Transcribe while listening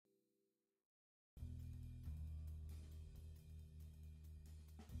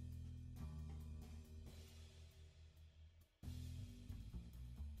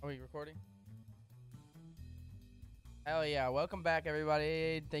we recording? Hell yeah. Welcome back,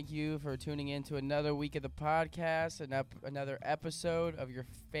 everybody. Thank you for tuning in to another week of the podcast, another episode of your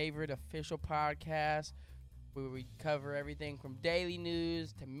favorite official podcast where we cover everything from daily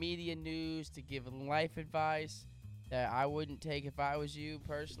news to media news to giving life advice that I wouldn't take if I was you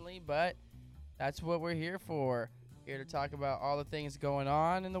personally, but that's what we're here for. Here to talk about all the things going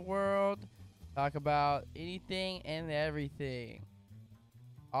on in the world, talk about anything and everything.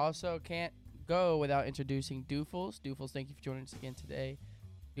 Also, can't go without introducing Doofles. Doofles, thank you for joining us again today.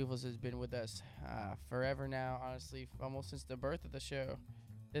 Doofles has been with us forever now, honestly, almost since the birth of the show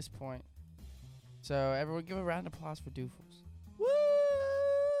at this point. So, everyone give a round of applause for Doofles. Woo!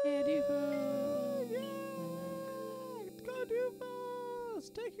 Yeah, Doofles. Yeah! Go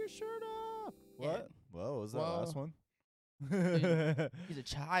Doofus! Take your shirt off! Yeah. What? Whoa, was that Whoa. last one? He's a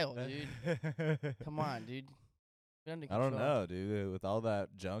child, dude. Come on, dude. Get under I don't control. know, dude. With all that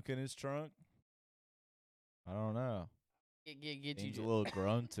junk in his trunk, I don't know. Get Seems a you. little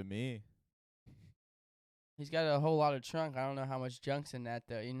grown to me. He's got a whole lot of trunk. I don't know how much junk's in that,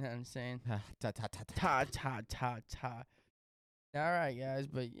 though. You know what I'm saying? Ta ta ta ta. Ta. All right, guys.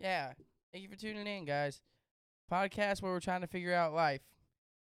 But yeah, thank you for tuning in, guys. Podcast where we're trying to figure out life.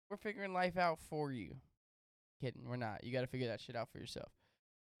 We're figuring life out for you. Kidding, we're not. You got to figure that shit out for yourself.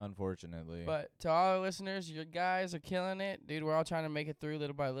 Unfortunately. But to all our listeners, your guys are killing it. Dude, we're all trying to make it through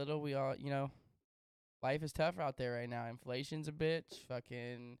little by little. We all, life is tough out there right now. Inflation's a bitch.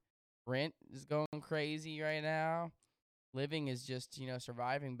 Fucking rent is going crazy right now. Living is just,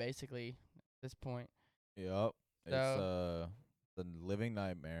 surviving basically at this point. Yep. It's So- the living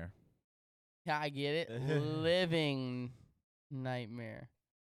nightmare. Yeah, I get it. Living nightmare.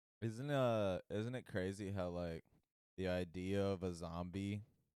 Isn't it crazy how like the idea of a zombie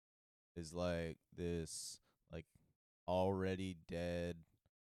is like this like already dead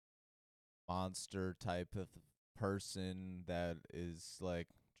monster type of person that is like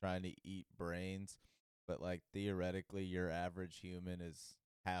trying to eat brains, but like theoretically your average human is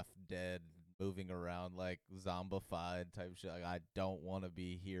half dead, moving around like zombified type shit. Like, I don't want to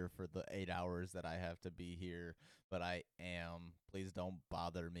be here for the 8 hours that I have to be here, but I am. Please don't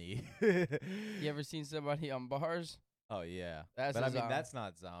bother me. You ever seen somebody on bars? Oh yeah, That's but a I mean zombie. that's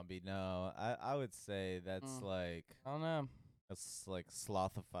not zombie. No, I would say that's like I don't know. that's like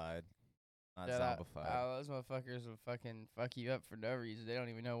slothified, not Shout out. zombified. Those motherfuckers will fucking fuck you up for no reason. They don't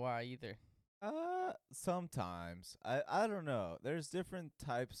even know why either. Sometimes I don't know. There's different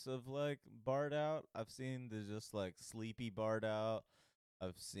types of like barred out. I've seen the just like sleepy barred out.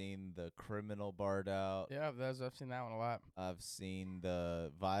 I've seen the criminal barred out. Yeah, I've seen that one a lot. I've seen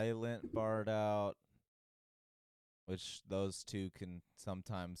the violent barred out, which those two can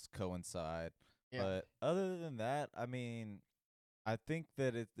sometimes coincide. Yeah. But other than that, I mean, I think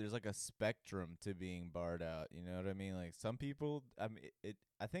that there's like a spectrum to being barred out. You know what I mean? Like some people, I mean,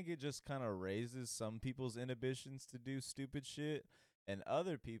 I think it just kind of raises some people's inhibitions to do stupid shit, and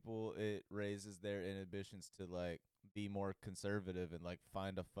other people it raises their inhibitions to like be more conservative and like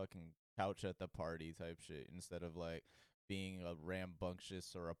find a fucking couch at the party type shit instead of like being a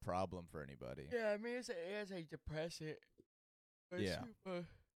rambunctious or a problem for anybody. Yeah, I mean it's an antidepressant. Yeah.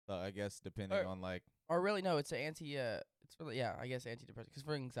 So I guess depending Or- on like Or really no, it's an it's really I guess antidepressant because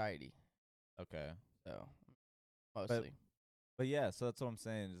for anxiety. okay. So mostly. But yeah, so that's what I'm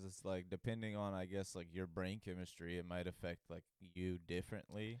saying. Is it's like depending on I guess like your brain chemistry, it might affect like you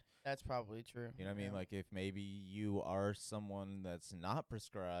differently. That's probably true. You know what I mean? Yeah. Like if maybe you are someone that's not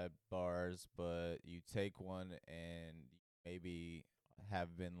prescribed bars, but you take one and maybe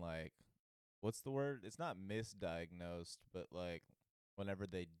have been like, what's the word? It's not misdiagnosed, but like whenever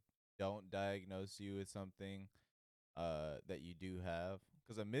they don't diagnose you with something that you do have.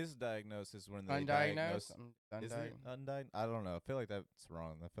 Because a misdiagnosis is when they diagnose. Undiagnosed. Is it undiagnosed? I don't know. I feel like that's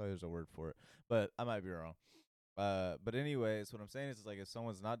wrong. I feel like there's a word for it, but I might be wrong. But anyways, what I'm saying is like if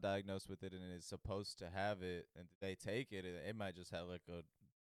someone's not diagnosed with it and is supposed to have it and they take it, it might just have like a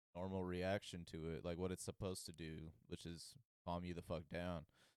normal reaction to it, like what it's supposed to do, which is calm you the fuck down.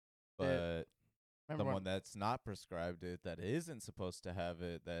 But Remember someone that's not prescribed it, that isn't supposed to have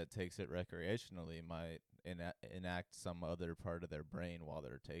it, that takes it recreationally, might enact some other part of their brain while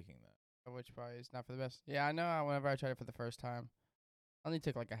they're taking that. which probably is not for the best. Yeah, I know. Whenever I tried it for the first time, I only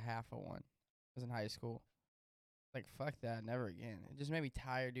took like a half of one. I was in high school. Like fuck that, never again. It just made me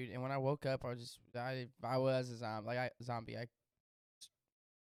tired, dude. And when I woke up, I was a zombie. Like zombie. I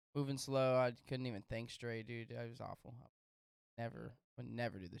moving slow. I couldn't even think straight, dude. It was awful. Would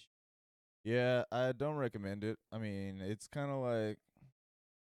never do this. Yeah, I don't recommend it. I mean, it's kind of like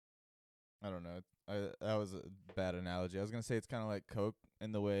I don't know. That was a bad analogy. I was gonna say it's kind of like Coke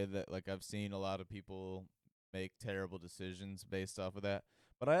in the way that like I've seen a lot of people make terrible decisions based off of that.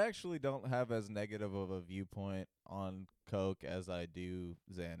 But I actually don't have as negative of a viewpoint on Coke as I do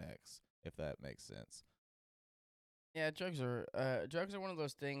Xanax, if that makes sense. Yeah, drugs are one of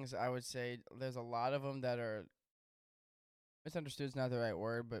those things. I would say there's a lot of them that are misunderstood. Is not the right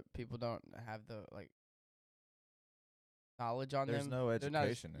word, but people don't have the knowledge on There's them. no They're not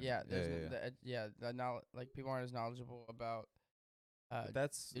as, education in yeah. it. There's Yeah, yeah, yeah. the knowledge, like people aren't as knowledgeable about But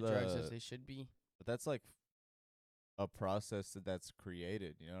that's the drugs as they should be. like a process that's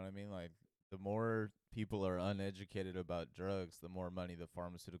created. You know what I mean? Like the more people are uneducated about drugs, the more money the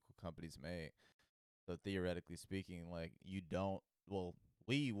pharmaceutical companies make. So theoretically speaking, like you don't. Well,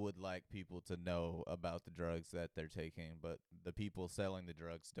 we would like people to know about the drugs that they're taking, but the people selling the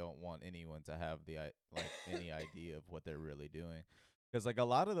drugs don't want anyone to have like any idea of what they're really doing. Because like a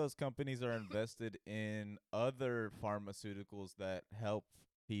lot of those companies are invested in other pharmaceuticals that help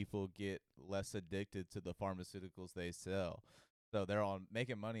people get less addicted to the pharmaceuticals they sell. So they're on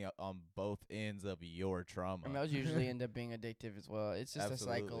making money on both ends of your trauma. I mean, those usually end up being addictive as well. It's just a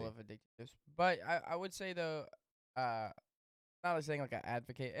cycle Absolutely. of addictiveness. But I would say though, not like saying like I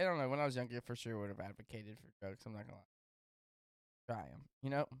advocate. I don't know. When I was younger, for sure would have advocated for drugs. I'm not gonna lie. Try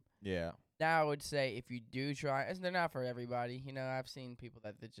them. Yeah. Now I would say if you do try, and they're not for everybody. I've seen people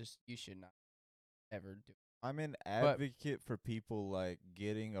that just you should not ever do. I'm an But advocate for people like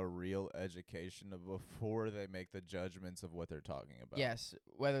getting a real education before they make the judgments of what they're talking about. yes,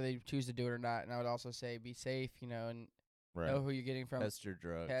 whether they choose to do it or not. And I would also say be safe. And Right. know who you're getting from. Test your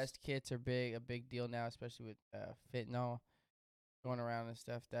drugs. Test kits are a big deal now, especially with fentanyl going around and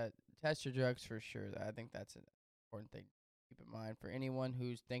stuff. That test your drugs for sure. I think that's an important thing to keep in mind for anyone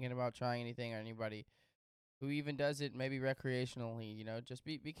who's thinking about trying anything or anybody who even does it maybe recreationally. Just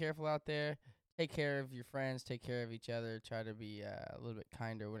be careful out there. Take care of your friends. Take care of each other. Try to be a little bit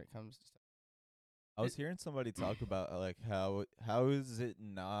kinder when it comes to stuff. I was hearing somebody talk about like how is it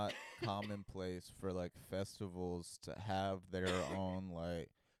not commonplace for like festivals to have their own like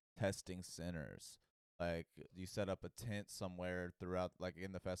testing centers. Like you set up a tent somewhere throughout like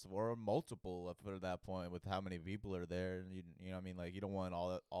in the festival or multiple up to that point with how many people are there and you know what I mean, like you don't want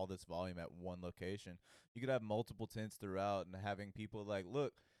all this volume at one location. You could have multiple tents throughout and having people like,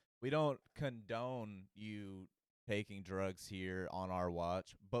 look, we don't condone you taking drugs here on our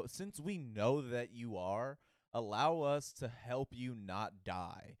watch, but since we know that you are, allow us to help you not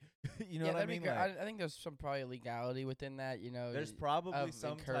die. You know Yeah, what I that'd be mean? great. Like, I think there's some probably legality within that. there's probably of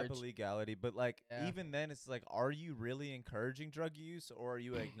some type of legality, but like Yeah. even then, it's like, are you really encouraging drug use, or are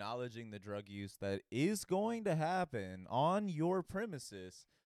you acknowledging the drug use that is going to happen on your premises,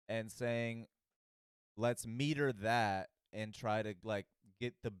 and saying, let's meter that and try to like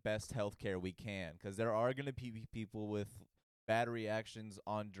get the best health care we can, because there are going to be people with bad reactions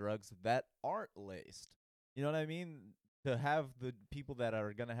on drugs that aren't laced. You know what I mean? To have the people that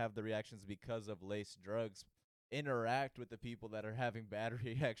are going to have the reactions because of laced drugs interact with the people that are having bad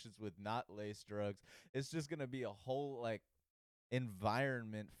reactions with not laced drugs, it's just going to be a whole like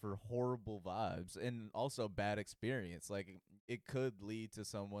environment for horrible vibes and also bad experience. Like it could lead to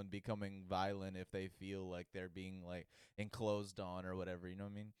someone becoming violent if they feel like they're being like enclosed on or whatever, you know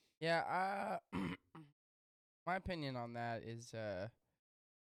what I mean? Yeah. My opinion on that is,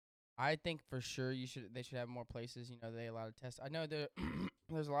 I think for sure they should have more places. They allow to test. I know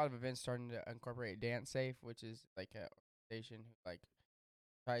there's a lot of events starting to incorporate Dance Safe, which is like a station who like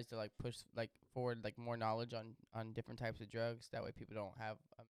tries to like push like forward like more knowledge on different types of drugs. That way people don't have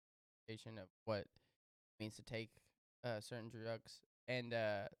a station of what it means to take certain drugs. And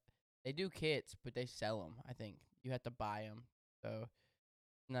they do kits, but they sell them. I think you have to buy them, so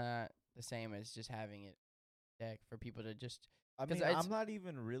not the same as just having it deck for people to just. I 'Cause mean, it's I'm not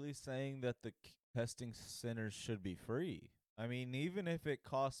even really saying that the testing centers should be free. I mean, even if it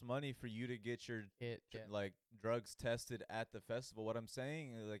costs money for you to get your it. Yeah. like drugs tested at the festival, what I'm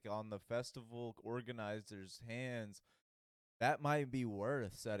saying is like on the festival organizers' hands, that might be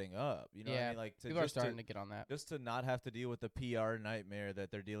worth setting up. You know what I Yeah, mean? Like to people are just starting to get on that. just to not have to deal with the PR nightmare that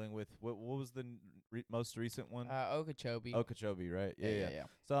they're dealing with. What was the most recent one? Okeechobee. Okeechobee, right? Yeah. Yeah.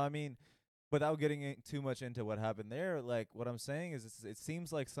 So I mean, without getting too much into what happened there, like what I'm saying is it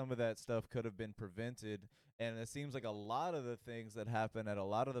seems like some of that stuff could have been prevented, and it seems like a lot of the things that happen at a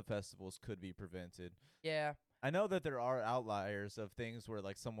lot of the festivals could be prevented. Yeah. I know that there are outliers of things where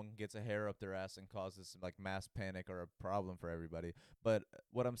like someone gets a hair up their ass and causes like mass panic or a problem for everybody. But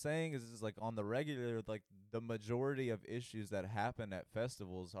what I'm saying is like on the regular, like the majority of issues that happen at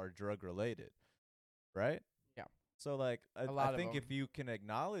festivals are drug related, right? Yeah. So like A I lot of think them. if you can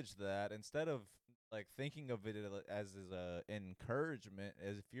acknowledge that instead of like thinking of it as a encouragement,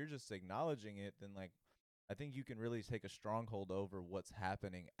 as if you're just acknowledging it, then like I think you can really take a stronghold over what's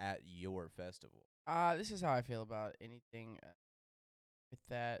happening at your festival. This is how I feel about anything with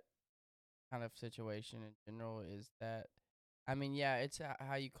that kind of situation in general. Is that I mean, yeah, it's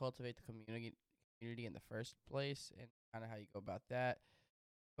how you cultivate the community in the first place, and kind of how you go about that.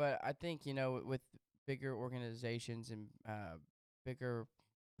 But I think with bigger organizations and bigger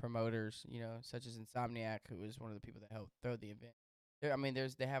promoters, such as Insomniac, who is one of the people that helped throw the event. I mean,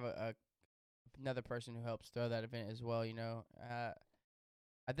 they have a another person who helps throw that event as well.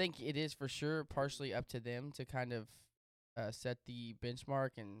 I think it is for sure partially up to them to kind of set the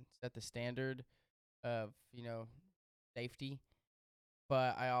benchmark and set the standard of safety.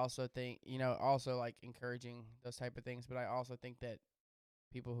 But I also think also like encouraging those type of things. But I also think that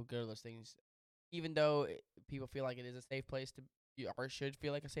people who go to those things, even though people feel like it is a safe place to or should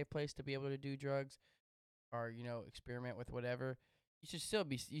feel like a safe place to be able to do drugs or experiment with whatever, you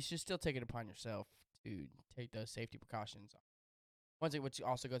should still take it upon yourself to take those safety precautions. Which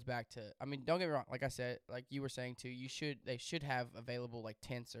also goes back to, I mean, don't get me wrong, like I said, like you were saying too, they should have available like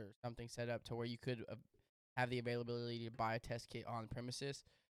tents or something set up to where you could have the availability to buy a test kit on premises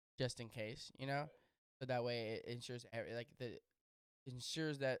just in case, so that way it ensures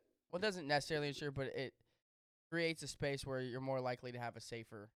ensures that, well, it doesn't necessarily ensure, but it creates a space where you're more likely to have a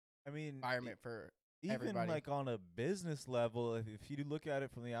safer I mean, environment for even everybody. like on a business level, if you look at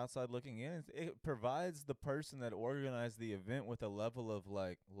it from the outside looking in, it provides the person that organized the event with a level of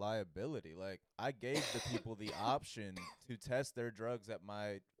like liability. Like I gave the people the option to test their drugs at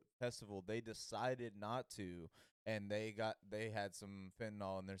my festival. They decided not to, and they had some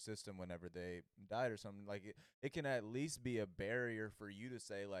fentanyl in their system whenever they died or something. Like it can at least be a barrier for you to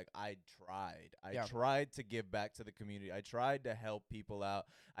say like I Yeah. tried to give back to the community. I tried to help people out.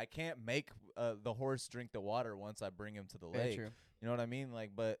 I can't make the horse drink the water once I bring him to the Very lake. true. You know what I mean?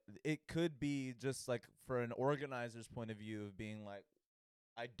 Like, but it could be just like for an organizer's point of view of being like,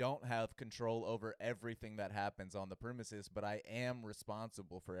 I don't have control over everything that happens on the premises, but I am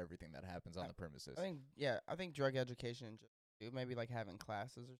responsible for everything that happens on the premises. I think drug education just maybe like having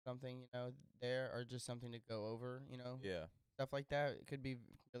classes or something, there, or just something to go over, Yeah. stuff like that. It could be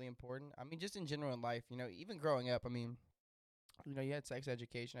really important. I mean, just in general in life, even growing up. I mean, you had sex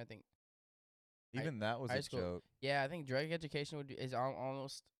education. I think Even that was high a school. joke. Yeah, I think drug education is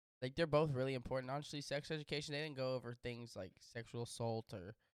almost like they're both really important. Honestly, sex education, they didn't go over things like sexual assault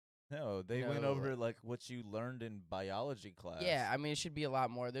or No, they went over like what you learned in biology class. yeah. I mean, it should be a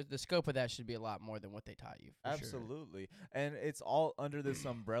lot more. The scope of that should be a lot more than what they taught you. For sure. Absolutely. And it's all under this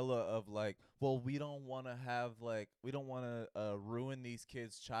umbrella of like, well, we don't want to ruin these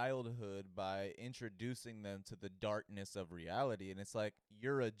kids' childhood by introducing them to the darkness of reality. And it's like,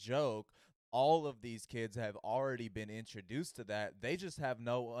 you're a joke. All of these kids have already been introduced to that. They just have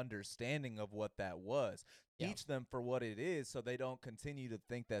no understanding of what that was. Yeah. Teach them for what it is so they don't continue to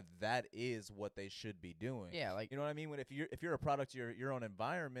think that that is what they should be doing. Yeah, like You know what I mean? When if you're a product of your own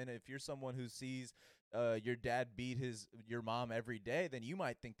environment, if you're someone who sees your dad beat your mom every day, then you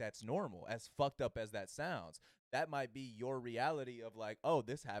might think that's normal, as fucked up as that sounds. That might be your reality of like, oh,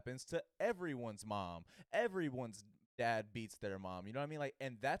 this happens to everyone's mom. Everyone's dad beats their mom. You know what I mean? Like,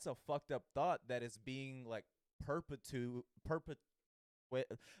 and that's a fucked up thought that is being like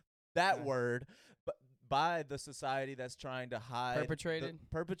that word, but by the society that's trying to hide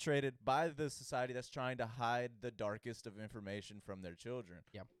perpetrated by the society that's trying to hide the darkest of information from their children.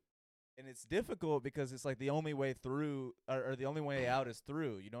 Yeah. And it's difficult because it's like the only way through or the only way out is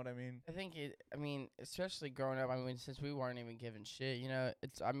through. You know what I mean? I mean, especially growing up. I mean, since we weren't even given shit,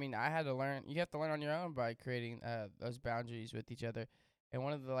 I mean, I had to learn. You have to learn on your own by creating those boundaries with each other. And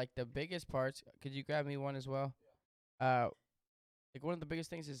one of the biggest parts. Could you grab me one as well? Like one of the biggest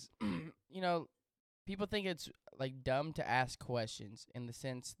things is, people think it's like dumb to ask questions in the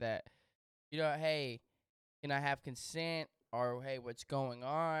sense that, hey, can I have consent? Or hey, what's going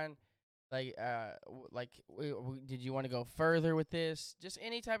on? Like, did you want to go further with this? Just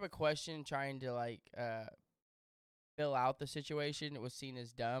any type of question trying to fill out the situation was seen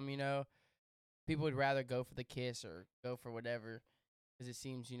as dumb. People would rather go for the kiss or go for whatever, because it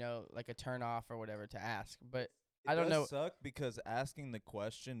seems like a turn off or whatever to ask. But I don't know. It does suck because asking the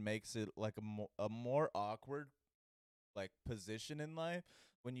question makes it like a more awkward like position in life.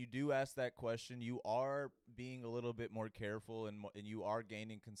 When you do ask that question, you are being a little bit more careful and you are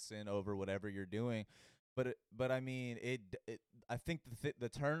gaining consent over whatever you're doing. But I mean, I think the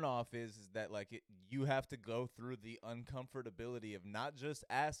turn off is that like you have to go through the uncomfortability of not just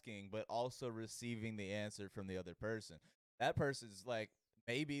asking but also receiving the answer from the other person. That person's like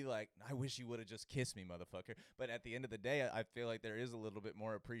maybe like I wish you would have just kissed me, motherfucker. But at the end of the day, I feel like there is a little bit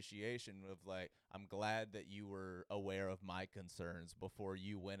more appreciation of like I'm glad that you were aware of my concerns before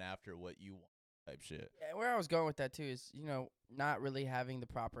you went after what you want type shit. Yeah, where I was going with that too is, not really having the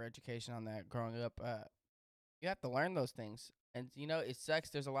proper education on that growing up. You have to learn those things, and it sucks.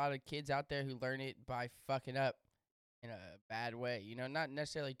 There's a lot of kids out there who learn it by fucking up in a bad way. Not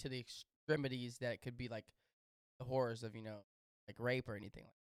necessarily to the extremities that it could be like the horrors of like rape or anything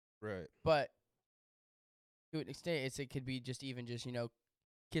like. Right. But to an extent, it could be just even just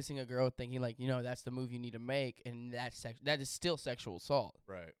kissing a girl, thinking like that's the move you need to make, and that is still sexual assault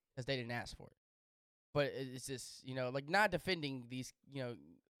Right. because they didn't ask for it. But it's just like not defending these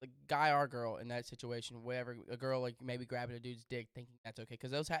like guy or girl in that situation, whatever, a girl like maybe grabbing a dude's dick thinking that's okay,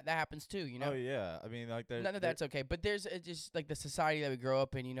 because that happens too. Oh yeah, I mean like None of that's okay, but there's just like the society that we grow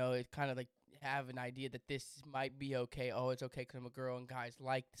up in. It kind of like have an idea that this might be okay. Oh, it's okay because I'm a girl and guys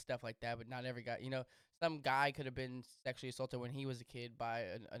like stuff like that, but not every guy. Some guy could have been sexually assaulted when he was a kid by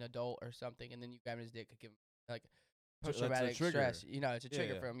an adult or something, and then you grab his dick, could give him like That's a post-traumatic trigger. stress. It's a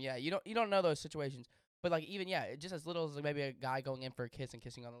trigger for him. Yeah, you don't know those situations, but like even just as little as like maybe a guy going in for a kiss and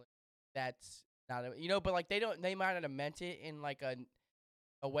kissing on the lips, that's not but like they might not have meant it in like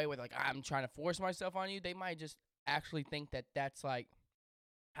a way where like I'm trying to force myself on you. They might just actually think that that's like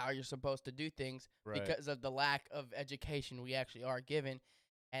how you're supposed to do things Right. because of the lack of education we actually are given.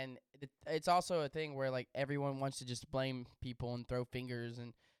 And it's also a thing where like everyone wants to just blame people and throw fingers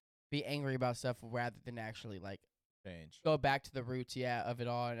and be angry about stuff rather than actually like Change. go back to the roots, of it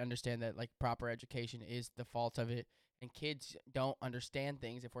all, and understand that like proper education is the fault of it. And kids don't understand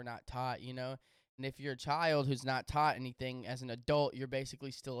things if we're not taught. And if you're a child who's not taught anything as an adult, you're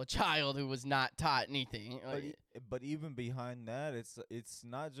basically still a child who was not taught anything. But even behind that, it's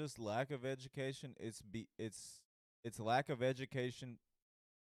not just lack of education. It's lack of education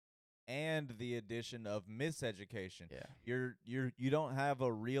and the addition of miseducation. Yeah. You don't have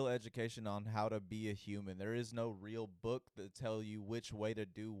a real education on how to be a human. There is no real book that tell you which way to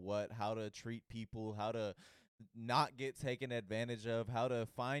do what, how to treat people, how to not get taken advantage of, how to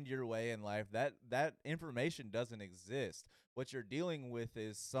find your way in life. That information doesn't exist. What you're dealing with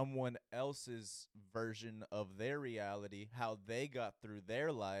is someone else's version of their reality, how they got through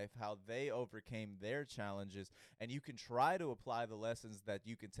their life, how they overcame their challenges, and you can try to apply the lessons that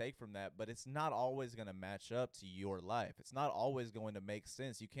you can take from that, but it's not always going to match up to your life. It's not always going to make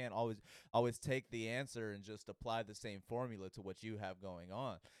sense. You can't always take the answer and just apply the same formula to what you have going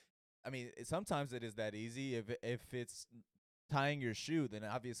on. I mean, sometimes it is that easy. If it's tying your shoe, then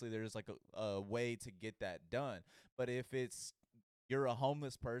obviously there's like a way to get that done. But if you're a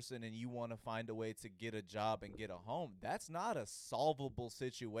homeless person and you want to find a way to get a job and get a home, that's not a solvable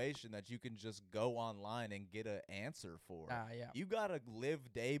situation that you can just go online and get an answer for. Yeah. You got to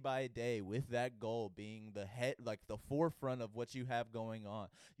live day by day with that goal being the head, like the forefront of what you have going on.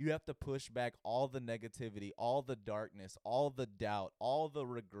 You have to push back all the negativity, all the darkness, all the doubt, all the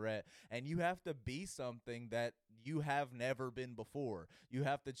regret, and you have to be something that you have never been before. You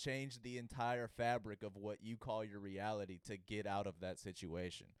have to change the entire fabric of what you call your reality to get out of that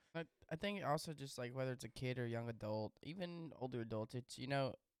situation. I think also just like whether it's a kid or young adult, even older adults, it's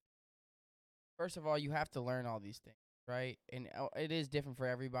first of all, you have to learn all these things, right? And it is different for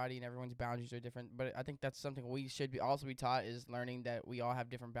everybody, and everyone's boundaries are different. But I think that's something we should also be taught, is learning that we all have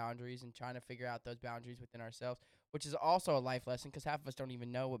different boundaries and trying to figure out those boundaries within ourselves, which is also a life lesson, because half of us don't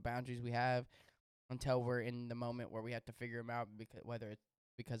even know what boundaries we have until we're in the moment where we have to figure them out, whether it's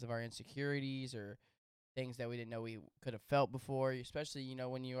because of our insecurities or things that we didn't know we could have felt before, especially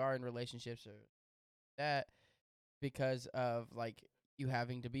when you are in relationships or that, because of like you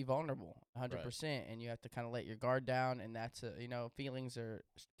having to be vulnerable 100%, and you have to kind of let your guard down, and that's feelings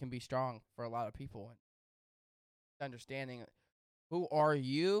can be strong for a lot of people, and understanding who are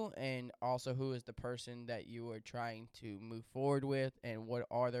you, and also who is the person that you are trying to move forward with, and what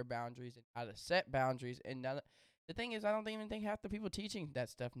are their boundaries and how to set boundaries. And the thing is, I don't even think half the people teaching that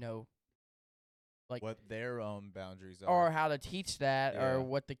stuff know like what their own boundaries are, or how to teach that, or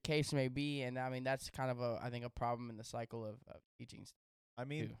what the case may be. And I mean, that's kind of I think a problem in the cycle of teaching. I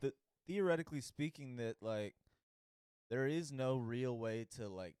mean, theoretically speaking, that like there is no real way to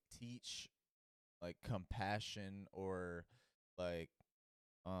like teach like compassion or like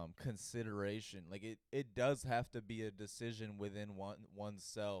consideration. Like it does have to be a decision within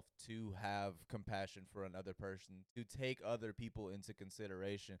oneself to have compassion for another person, to take other people into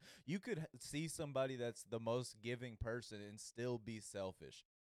consideration. You could see somebody that's the most giving person and still be selfish.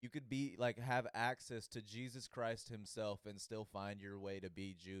 You could be like have access to Jesus Christ himself and still find your way to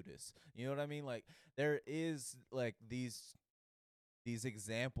be Judas. You know what I mean? Like there is like these these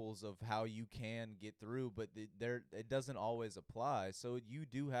examples of how you can get through, but there it doesn't always apply. So you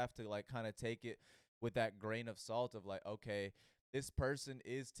do have to like kind of take it with that grain of salt of like, okay, this person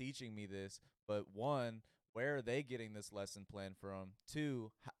is teaching me this, but one, where are they getting this lesson plan from?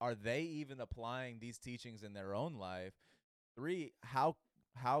 Two, are they even applying these teachings in their own life? Three, how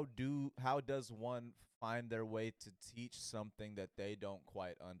does one find their way to teach something that they don't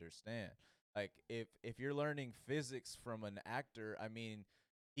quite understand? Like if you're learning physics from an actor, I mean,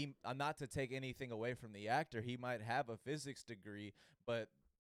 not to take anything away from the actor, he might have a physics degree, but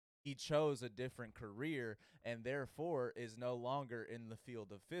he chose a different career and therefore is no longer in the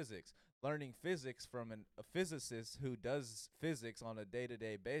field of physics. Learning physics from a physicist who does physics on a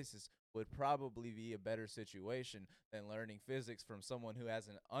day-to-day basis would probably be a better situation than learning physics from someone who has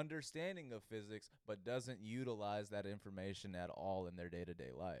an understanding of physics but doesn't utilize that information at all in their day-to-day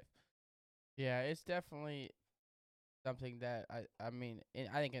life. Yeah, it's definitely something that I mean,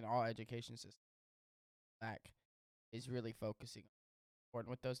 I think in all education systems, back is really focusing important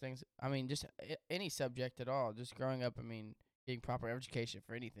with those things. I mean, just any subject at all. Just growing up, I mean, getting proper education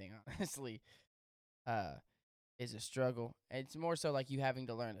for anything, honestly, uh, is a struggle. It's more so like you having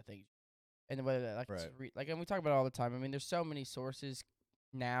to learn the things, and whether that like it's Right. like, and we talk about it all the time. I mean, there's so many sources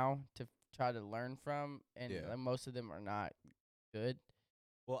now to try to learn from, and Yeah. most of them are not good.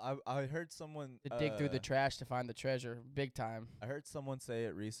 Well, I heard someone To dig through the trash to find the treasure, big time. I heard someone say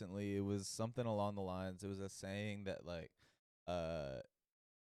it recently. It was something along the lines. It was a saying that like uh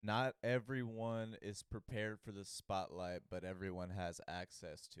not everyone is prepared for the spotlight, but everyone has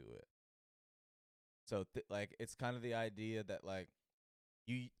access to it. So like it's kind of the idea that like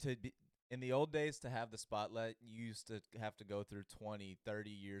you to be in the old days to have the spotlight, you used to have to go through 20, 30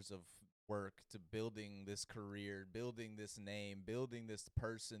 years of work to building this career, building this name, building this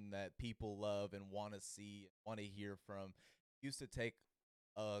person that people love and want to see, want to hear from. It used to take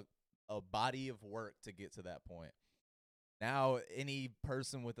a body of work to get to that point. Now any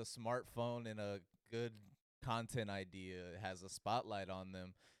person with a smartphone and a good content idea has a spotlight on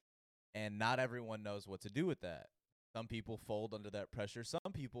them, and not everyone knows what to do with that. Some people fold under that pressure.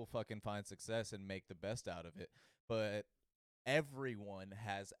 Some people fucking find success and make the best out of it. But everyone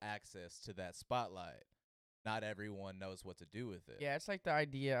has access to that spotlight. Not everyone knows what to do with it. Yeah, it's like the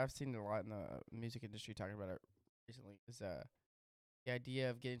idea I've seen a lot in the music industry talking about it recently. Is the idea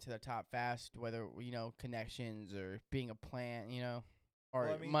of getting to the top fast, whether connections or being a plant, or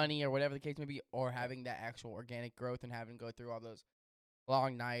Well, I mean, money or whatever the case may be, or having that actual organic growth and having to go through all those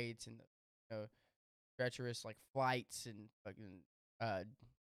long nights and treacherous like flights and fucking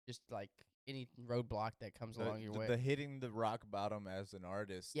just like any roadblock that comes along your way. the hitting the rock bottom as an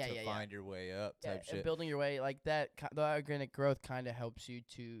artist Yeah, to yeah, yeah. find your way up type and shit. building your way like that. The organic growth kind of helps you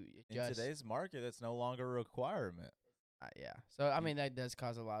to In adjust. today's market, that's no longer a requirement. Yeah. So I mean that does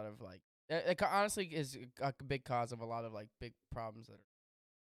cause a lot of like it honestly is a big cause of a lot of like big problems that are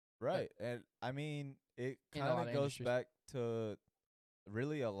Right. And I mean, it in a kind lot of of goes industries. back to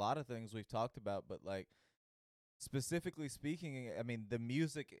really a lot of things we've talked about, but like specifically speaking, I mean, the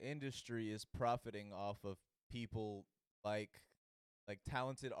music industry is profiting off of people like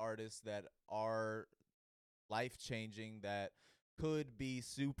talented artists that are life-changing, that could be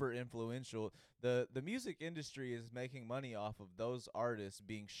super influential. The music industry is making money off of those artists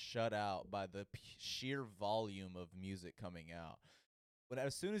being shut out by the sheer volume of music coming out. But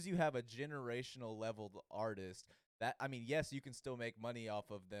as soon as you have a generational leveled artist, that, I mean, yes, you can still make money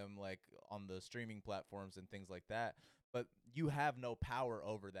off of them like on the streaming platforms and things like that, but you have no power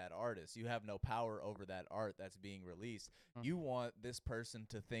over that artist. You have no power over that art that's being released. You want this person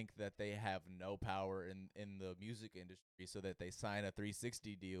to think that they have no power in the music industry so that they sign a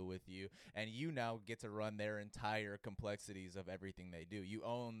 360 deal with you, and you now get to run their entire complexities of everything they do. You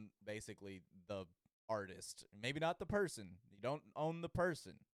own basically the artist. Maybe not the person. You don't own the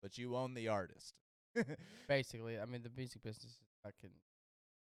person, but you own the artist. Basically, I mean the music business is fucking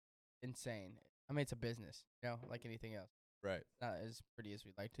insane. I mean it's a business, like anything else. Right. Not as pretty as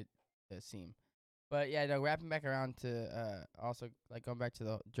we'd like to seem. But yeah, no, wrapping back around to also like going back to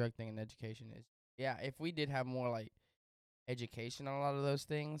the drug thing and education is if we did have more like education on a lot of those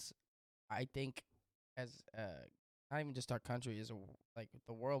things, I think as not even just our country is like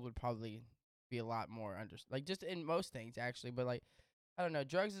the world would probably be a lot more like just in most things actually, but like I don't know,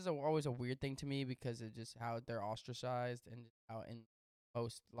 drugs is always a weird thing to me because of just how they're ostracized and how in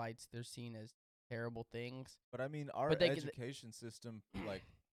most lights they're seen as terrible things. But I mean, our But they education system like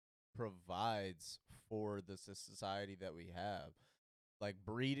provides for the society that we have. Like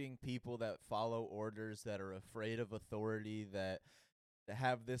breeding people that follow orders, that are afraid of authority, that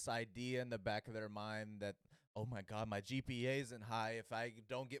have this idea in the back of their mind that oh my God, my GPA isn't high. If I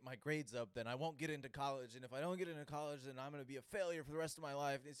don't get my grades up, then I won't get into college. And if I don't get into college, then I'm going to be a failure for the rest of my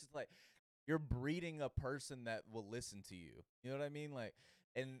life. It's just like you're breeding a person that will listen to you. You know what I mean? Like,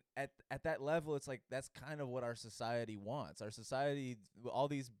 and at that level, it's like that's kind of what our society wants. Our society, all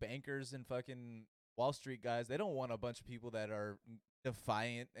these bankers and fucking Wall Street guys, they don't want a bunch of people that are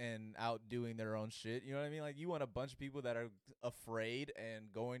defiant and out doing their own shit. You know what I mean? Like, you want a bunch of people that are afraid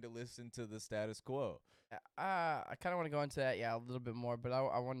and going to listen to the status quo. I kind of want to go into that, yeah, a little bit more, but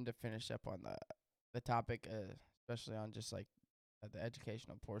I wanted to finish up on the topic, especially on just like the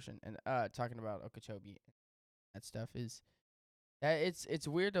educational portion and talking about Okeechobee. That stuff is that it's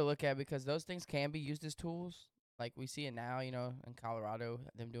weird to look at because those things can be used as tools. Like we see it now, you know, in Colorado,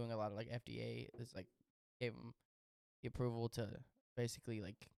 them doing a lot of like FDA is like gave them the approval to basically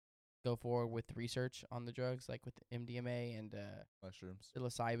like go forward with research on the drugs, like with MDMA and Mushrooms.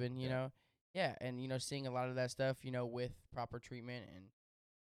 psilocybin, you Yeah. know. Yeah, and you know, seeing a lot of that stuff, you know, with proper treatment and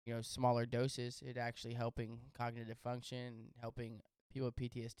you know, smaller doses, it actually helping cognitive function, helping people with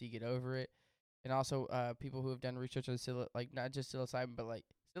PTSD get over it. And also people who have done research on like not just psilocybin, but like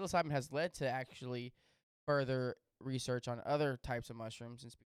psilocybin has led to actually further research on other types of mushrooms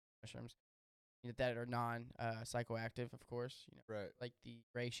and mushrooms, you know, that are non psychoactive, of course, you know, Right. like the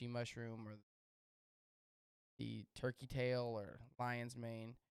reishi mushroom or the turkey tail or lion's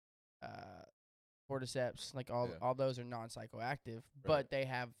mane, uh, cordyceps, like Yeah. all those are non psychoactive, Right. but they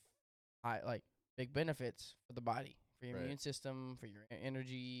have high like big benefits for the body, for your Right. immune system, for your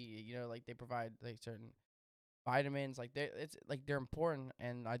energy. You know, like they provide like certain vitamins, like they're important,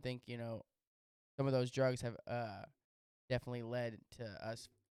 and I think you know some of those drugs have definitely led to us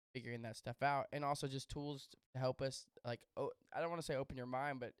figuring that stuff out, and also just tools to help us. Like, I don't want to say open your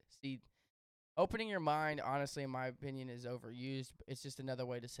mind, but see, opening your mind, honestly, in my opinion, is overused. It's just another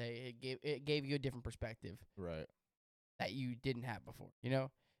way to say it gave you a different perspective Right. that you didn't have before. You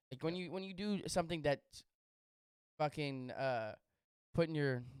know, like when Yeah. you do something that's fucking putting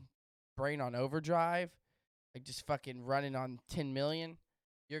your brain on overdrive, like just fucking running on 10 million,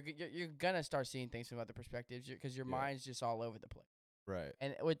 you're gonna start seeing things from other perspectives because your Yeah. mind's just all over the place. Right.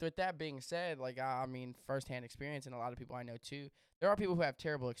 And with that being said, like I mean, firsthand experience, and a lot of people I know too, there are people who have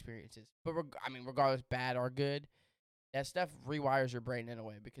terrible experiences. But I mean, regardless, bad or good, that stuff rewires your brain in a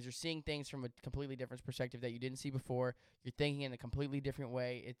way because you're seeing things from a completely different perspective that you didn't see before. You're thinking in a completely different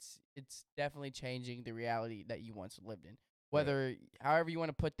way. It's definitely changing the reality that you once lived in. Whether however you want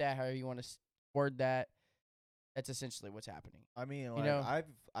to put that, however you want to word that, that's essentially what's happening. I mean, You like know?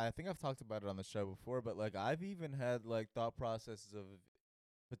 I think I've talked about it on the show before, but like I've even had like thought processes of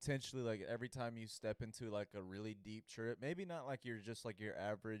potentially like every time you step into like a really deep trip, maybe not like you're just like your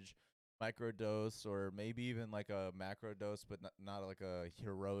average micro dose or maybe even like a macro dose, but not like a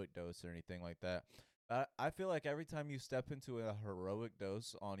heroic dose or anything like that. I feel like every time you step into a heroic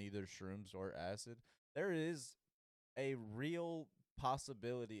dose on either shrooms or acid, there is a real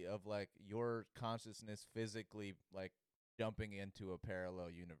possibility of like your consciousness physically like jumping into a parallel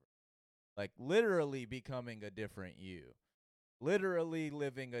universe, like literally becoming a different you, literally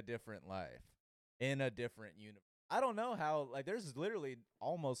living a different life in a different universe. I don't know how, like, there's literally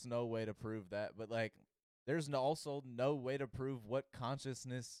almost no way to prove that, but like, there's also no way to prove what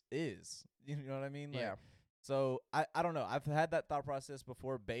consciousness is. You know what I mean? Like, Yeah. so I don't know. I've had that thought process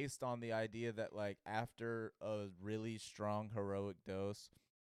before based on the idea that like after a really strong heroic dose,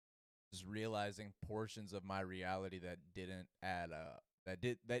 just realizing portions of my reality that didn't add up.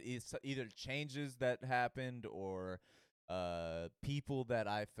 That is either changes that happened or people that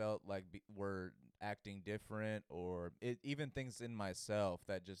I felt like were acting different or even things in myself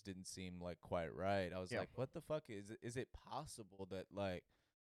that just didn't seem like quite right. I was Yeah. like, what the fuck is it possible that like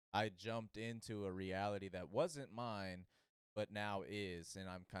I jumped into a reality that wasn't mine but now is and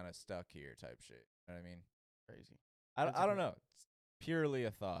I'm kind of stuck here type shit. You know what I mean? Crazy. I don't know. It's purely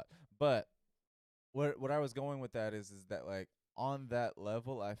a thought. But what I was going with that is that like on that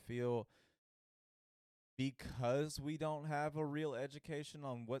level I feel because we don't have a real education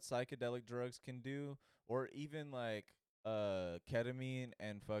on what psychedelic drugs can do or even like ketamine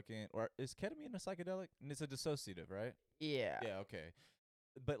and fucking or is ketamine a psychedelic? And it's a dissociative, right? Yeah. Yeah, okay.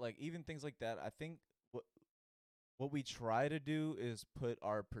 But like even things like that, I think what what we try to do is put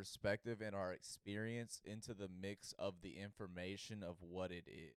our perspective and our experience into the mix of the information of what it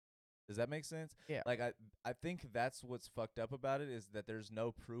is. Does that make sense? Yeah. Like I think that's what's fucked up about it is that there's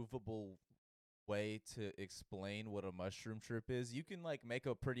no provable way to explain what a mushroom trip is. You can like make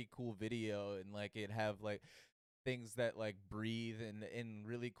a pretty cool video and like it have like things that like breathe and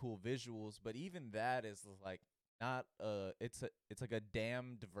really cool visuals, but even that is like not it's like a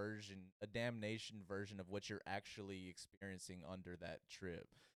damned version, a damnation version of what you're actually experiencing under that trip.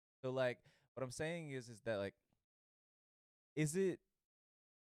 So like what I'm saying is that like is it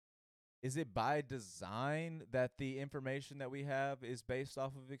is it by design that the information that we have is based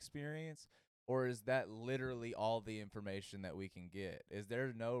off of experience? Or is that literally all the information that we can get? Is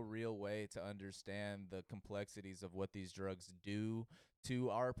there no real way to understand the complexities of what these drugs do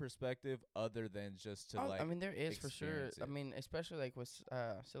to our perspective other than just to I like mean, there is for sure. experience I it? mean, especially like with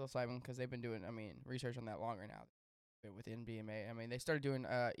psilocybin, because they've been doing, I mean, research on that longer now. With MDMA, I mean, they started doing,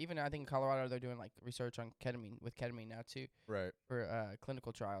 even I think in Colorado, they're doing like research on ketamine with ketamine now too Right. for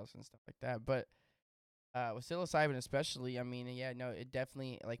clinical trials and stuff like that. But with psilocybin, especially, I mean, yeah, no, it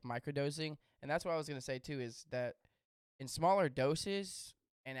definitely like microdosing, and that's what I was gonna say too is that in smaller doses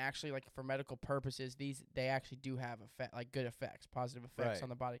and actually like for medical purposes, these they actually do have effect like good effects, positive effects Right. on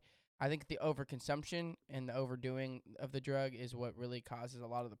the body. I think the overconsumption and the overdoing of the drug is what really causes a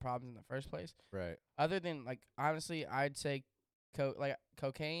lot of the problems in the first place. Right. Other than like honestly, I'd say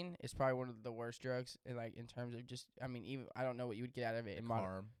cocaine is probably one of the worst drugs like in terms of just I mean even I don't know what you would get out of it Like in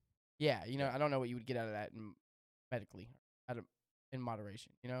harm. yeah, you know, Yeah. I don't know what you would get out of that medically, out of in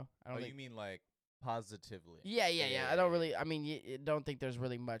moderation. You know, I Oh, don't you think. mean like positively? Yeah, yeah, Yeah, yeah. yeah, I yeah, don't yeah. really. I mean, don't think there's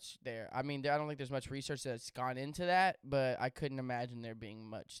really much there. I mean, I don't think there's much research that's gone into that, but I couldn't imagine there being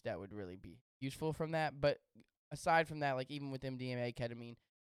much that would really be useful from that. But aside from that, like even with MDMA, ketamine,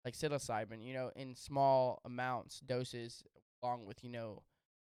 like psilocybin, you know, in small amounts, doses, along with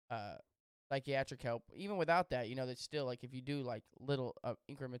uh, psychiatric help, even without that, you know, that's still like if you do like little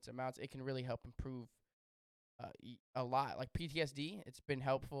increments amounts, it can really help improve a lot. Like PTSD, it's been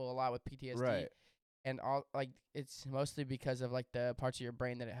helpful a lot with PTSD, Right. and all like it's mostly because of like the parts of your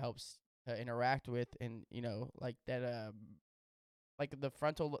brain that it helps interact with, and you know, like that, like the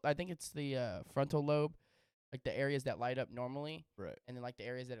I think it's the frontal lobe, like the areas that light up normally, Right. and then like the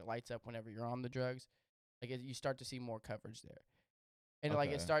areas that it lights up whenever you're on the drugs. Like you start to see more coverage there. And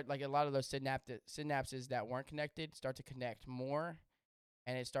like it Okay. start like a lot of those synapses that weren't connected start to connect more,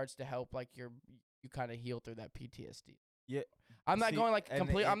 and it starts to help like you kind of heal through that PTSD. Yeah. I'm not See, going like and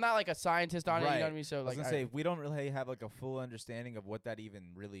complete. I'm not like a scientist on it. You know what right. I mean? So I was like, gonna say we don't really have like a full understanding of what that even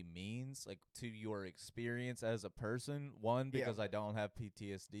really means, like to your experience as a person. One, yeah, because I don't have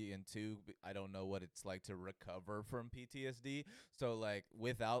PTSD, and two, I don't know what it's like to recover from PTSD. So like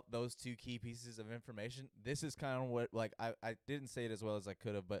without those two key pieces of information, this is kind of what like I didn't say it as well as I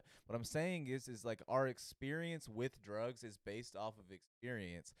could have, but what I'm saying is like our experience with drugs is based off of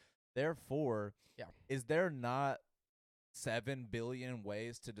experience. Therefore, yeah. is there not 7 billion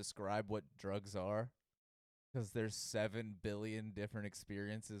ways to describe what drugs are? Because there's 7 billion different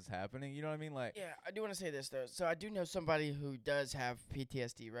experiences happening. You know what I mean? Like, Yeah, I do want to say this though. So I do know somebody who does have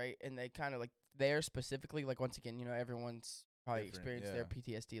PTSD, right? And they kind of like there specifically, like once again, you know, everyone's probably different. experienced their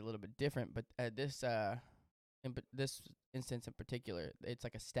Yeah. PTSD a little bit different, but this instance in particular, it's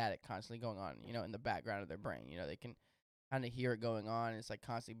like a static constantly going on, you know, in the background of their brain. You know, they can kind of hear it going on. It's like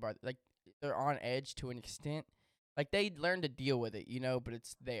constantly like they're on edge to an extent. Like they learn to deal with it, you know, but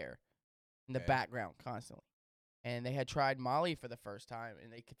it's there in the Okay. background constantly. And they had tried Molly for the first time,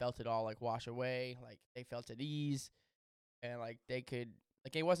 and they felt it all like wash away. Like they felt at ease, and like they could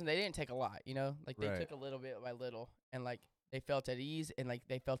like it wasn't they didn't take a lot, you know, like they Right. took a little bit by little, and like they felt at ease, and like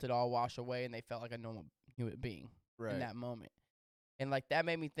they felt it all wash away, and they felt like a normal human being in Right. that moment. And like that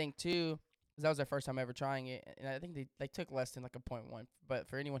made me think too, because that was their first time ever trying it, and I think they took less than like a .1. But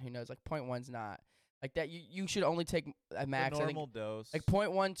for anyone who knows, like .1's not like that. You should only take a The max. I think normal dose. like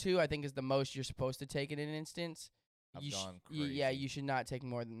 .12, I think is the most you're supposed to take in an instance. I've You gone yeah, crazy. you should not take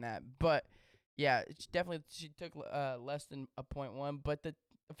more than that. But yeah, definitely she took less than a .1. But the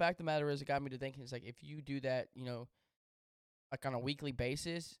fact of the matter is, it got me to thinking. It's like if you do that, you know, like on a weekly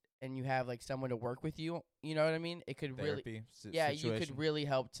basis, and you have like someone to work with you, you know what I mean? It could really, Therapy yeah, you situation. could really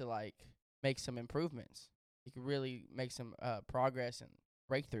help to like make some improvements. You could really make some progress and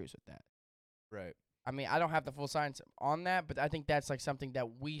breakthroughs with that. Right. I mean, I don't have the full science on that, but I think that's like something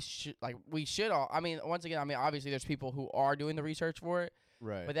that we should all. I mean, once again, I mean, obviously there's people who are doing the research for it,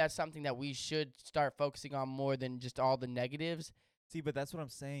 Right. but that's something that we should start focusing on more than just all the negatives. See, but that's what I'm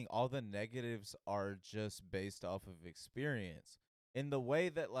saying. All the negatives are just based off of experience. In the way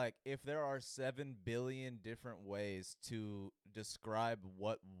that, like, if there are 7 billion different ways to describe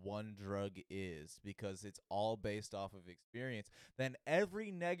what one drug is, because it's all based off of experience, then every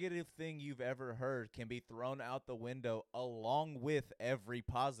negative thing you've ever heard can be thrown out the window along with every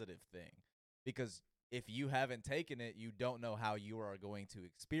positive thing. Because if you haven't taken it, you don't know how you are going to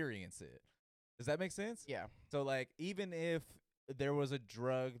experience it. Does that make sense? Yeah, So like even if there was a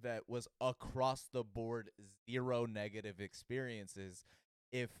drug that was across the board zero negative experiences,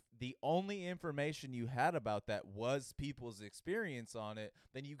 if the only information you had about that was people's experience on it,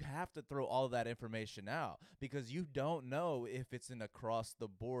 then you have to throw all that information out because you don't know if it's an across the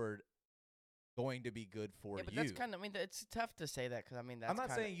board going to be good for Yeah, but you. that's kind of. I mean, it's tough to say that because I mean that's. I'm not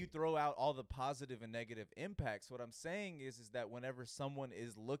kinda, saying you throw out all the positive and negative impacts. What I'm saying is that whenever someone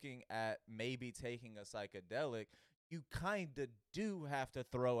is looking at maybe taking a psychedelic, you kind of do have to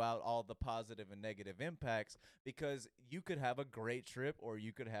throw out all the positive and negative impacts because you could have a great trip or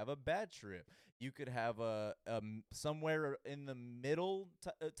you could have a bad trip. You could have a somewhere in the middle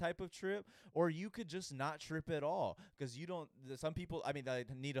type of trip, or you could just not trip at all because you don't. Some people, I mean, they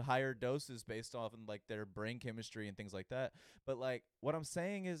need higher doses based off of like their brain chemistry and things like that. But like what I'm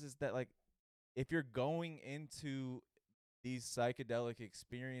saying is that like if you're going into these psychedelic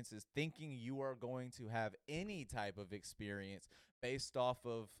experiences thinking you are going to have any type of experience based off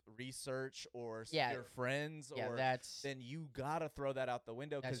of research or Yeah. your friends yeah, or that's then you gotta throw that out the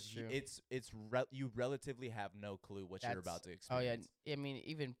window That's because true. you relatively have no clue what you're that's. about to Oh yeah, experience. I mean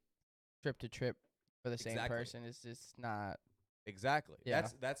even trip to trip for the same Exactly. person is just not. Exactly. Yeah.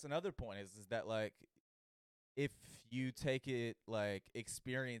 That's another point is that like if you take it like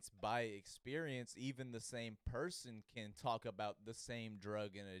experience by experience, even the same person can talk about the same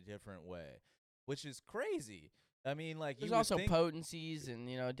drug in a different way, which is crazy. I mean, like There's you would also think. potencies and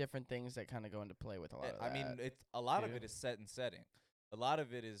different things that kind of go into play with a lot of I that. mean, it's a lot of too. it is set and setting. A lot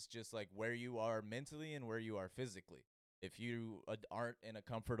of it is just like where you are mentally and where you are physically. If you aren't in a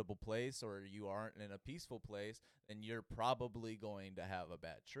comfortable place or you aren't in a peaceful place, then you're probably going to have a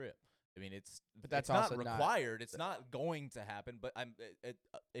bad trip. I mean, But that's it's not also not- required. It's not going to happen. But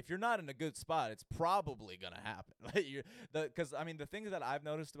if you're not in a good spot, it's probably gonna happen. Because I mean, the thing that I've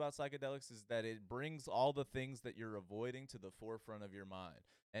noticed about psychedelics is that it brings all the things that you're avoiding to the forefront of your mind.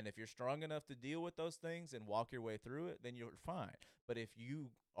 And if you're strong enough to deal with those things and walk your way through it, then you're fine. But if you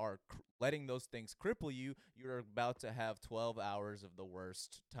are letting those things cripple you, you're about to have 12 hours of the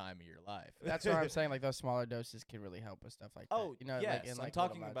worst time of your life. That's what I'm saying. Like those smaller doses can really help with stuff like Oh, that. yes. Like, in, I'm like,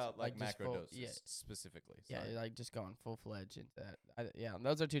 talking little about amounts, like just macro full- doses Yeah, specifically. yeah, Sorry. like just going full fledged into that. Yeah,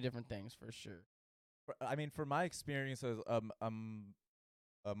 those are two different things for sure. I mean, for my experience,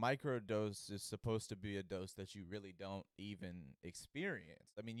 a micro dose is supposed to be a dose that you really don't even experience.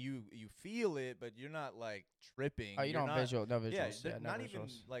 I mean, you feel it, but you're not like tripping. Oh, you You're don't not, no Yeah, visuals. Yeah, no not visuals. even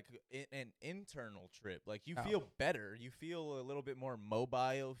like an internal trip. Like you Oh. feel better. You feel a little bit more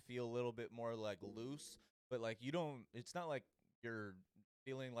mobile. Feel a little bit more like loose. But like you don't. It's not like you're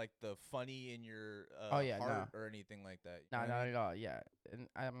feeling like the funny in your Oh, yeah, heart or anything like that. You No, know what not I mean? at all. Yeah, and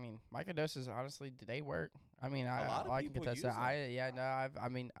I mean, microdoses honestly, do they work? I mean, lot of I can people contest use that.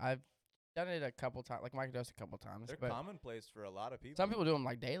 'em. I've done it a couple times, like microdose a couple times. They're but commonplace for a lot of people. some people do them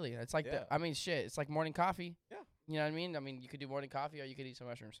like daily. It's like Yeah. I mean, shit. It's like morning coffee. Yeah. You know what I mean? I mean, you could do morning coffee or you could eat some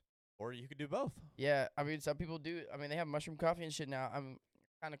mushrooms. Or you could do both. Yeah, I mean, some people do. I mean, they have mushroom coffee and shit now. I'm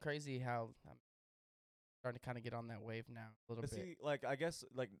kind of crazy how I'm starting to kind of get on that wave now a little But bit. see, like I guess,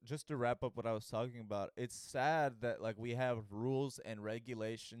 like just to wrap up what I was talking about, it's sad that like we have rules and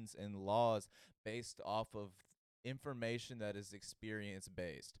regulations and laws based off of information that is experience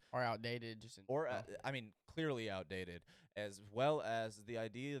based, Or outdated, just in or general. I mean, clearly outdated, as well as the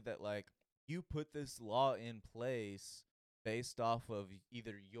idea that like you put this law in place based off of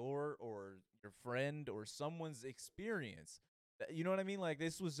either your or your friend or someone's experience. You know what I mean? Like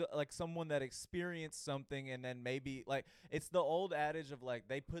this was like someone that experienced something, and then maybe like it's the old adage of like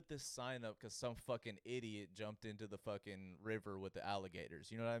they put this sign up because some fucking idiot jumped into the fucking river with the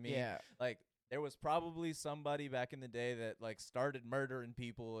alligators. You know what I mean? Yeah. Like there was probably somebody back in the day that like started murdering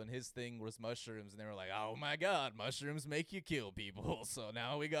people, and his thing was mushrooms, and they were like, "Oh my god, mushrooms make you kill people." So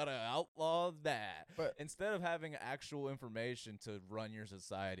now we gotta outlaw that. But- instead of having actual information to run your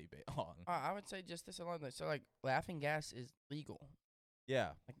society on, I would say just this alone. So like, laughing gas is legal.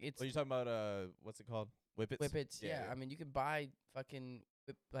 yeah. Like it's What are you talking about? What's it called? Whippets. whippets. Yeah, I mean, you can buy fucking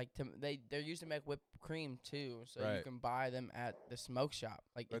they're used to make whipped cream too, so you Right. can buy them at the smoke shop.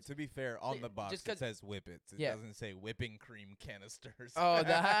 Like, But it's, to be fair, on They- the box just it 'cause- says whippets. It Yeah. doesn't say whipping cream canisters. Oh,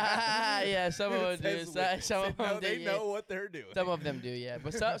 yeah, some of It them do. says whippets. Some of No, them do. they Yeah. know what they're doing. Some of them do, yeah,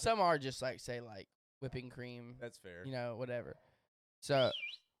 but some are just like say like whipping cream, That's fair. whatever. So,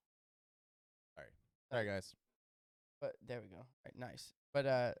 All right, guys. but there we go. Right, nice.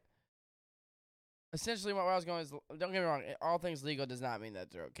 But essentially, what I was going is, don't get me wrong, all things legal does not mean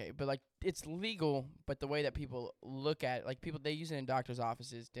that they're okay. But like, it's legal, but the way that people look at it, like people they use it in doctors'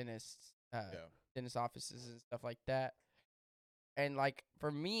 offices, dentists, Yeah. dentist offices and stuff like that. And like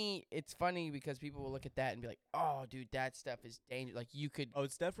for me, it's funny because people will look at that and be like, "Oh, dude, that stuff is dangerous." Like you could, Oh,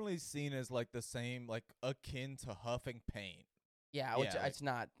 it's definitely seen as like the same, like akin to huffing paint. yeah, which Yeah, like, it's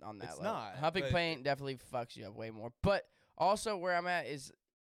not on that it's level. not, Huffing but paint definitely fucks you up way more. But also where I'm at is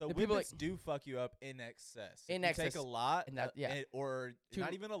the the people whippets do fuck you up in excess. In If you excess, take a lot, and that- yeah. or Too-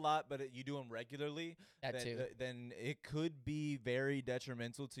 not even a lot, but you do them regularly, that then, too. then it could be very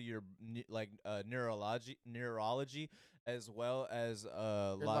detrimental to your neurology, as well as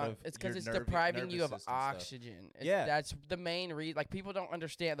a Your lot lung- of it's because your it's nerve- depriving you nervous of system stuff. oxygen. Yeah. That's the main reason. Like people don't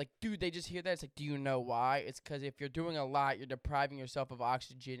understand. Like, dude, they just hear that. It's like, do you know why? It's because if you're doing a lot, you're depriving yourself of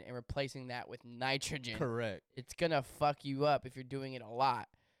oxygen and replacing that with nitrogen. Correct. It's gonna fuck you up if you're doing it a lot.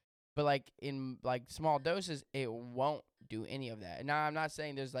 But like in like small doses, it won't do any of that. And now I'm not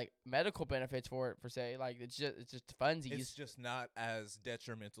saying there's like medical benefits for it per se. Like it's just funsies. It's just not as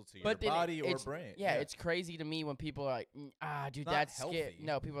detrimental to But your then body or it's- brain. Yeah, it's crazy to me when people are like, dude, not that's scary. healthy.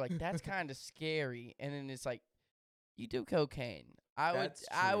 No, people are like, that's kind of scary. And then it's like, you do cocaine. I That's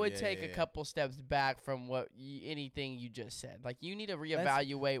would true. take Yeah, a yeah. couple steps back from what anything you just said. Like you need to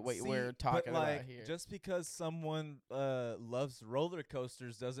reevaluate what See, we're but, talking like, about here. Just because someone loves roller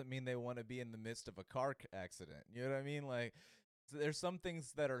coasters doesn't mean they want to be in the midst of a car accident. You know what I mean? Like, there's some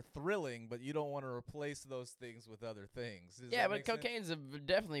things that are thrilling, but you don't want to replace those things with other things. Does Yeah, that but make sense? cocaine's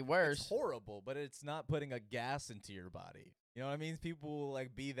definitely worse. It's horrible, but it's not putting a gas into your body. You know what I mean? People will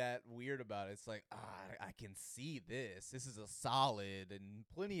like be that weird about it. It's like, I can see this. This is a solid, and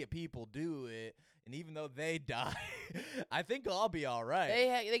plenty of people do it. And even though they die, I think I'll be all right.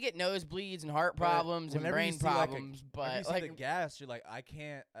 They get nosebleeds and heart But problems and whenever you brain see, like, a- problems, Whenever you but see like the gas, you're like, I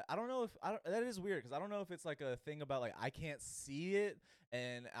can't. I don't know if that is weird because I don't know if it's like a thing about like I can't see it,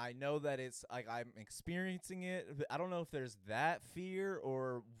 and I know that it's like I'm experiencing it. But I don't know if there's that fear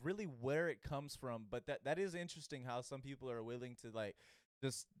or really where it comes from. But that is interesting how some people are willing to like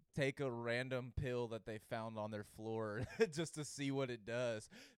just take a random pill that they found on their floor just to see what it does.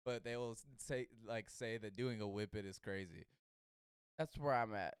 But they will say that doing a whippet is crazy. that's where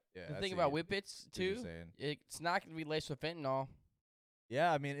I'm at. Yeah, The I thing see about it. whippets See what you're too, saying. it's not gonna be laced with fentanyl.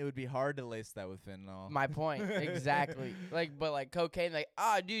 Yeah, I mean, it would be hard to lace that with fentanyl. My point, exactly. But like cocaine, like,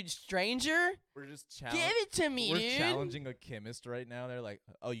 dude, stranger, We're just give it to me, We're dude. challenging a chemist right now. They're like,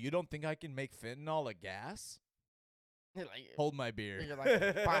 "Oh, you don't think I can make fentanyl a gas? Like, Hold my beer." you're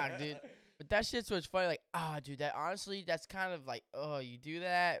like, fuck, dude. But that shit's what's funny. Like, dude, that honestly, that's kind of like, you do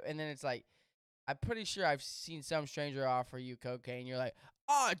that, and then it's like, I'm pretty sure I've seen some stranger offer you cocaine. You're like,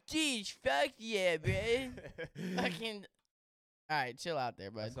 dude, fuck yeah, man. Fucking. All right, chill out there,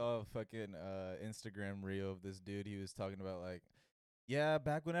 I bud. saw a fucking Instagram reel of this dude. He was talking about like, yeah,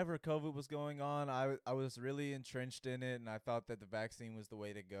 back whenever COVID was going on, I was really entrenched in it, and I thought that the vaccine was the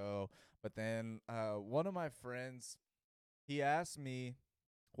way to go. But then one of my friends, he asked me,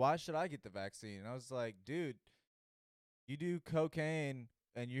 why should I get the vaccine? And I was like, dude, you do cocaine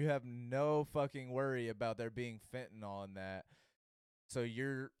and you have no fucking worry about there being fentanyl in that. So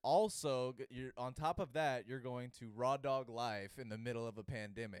you're on top of that, you're going to raw dog life in the middle of a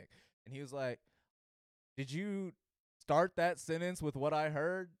pandemic. And he was like, did you start that sentence with what I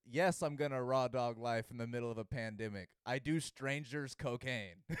heard? Yes, I'm going to raw dog life in the middle of a pandemic. I do strangers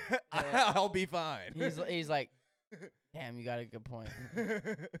cocaine. Yeah. I'll be fine. He's like, damn, you got a good point.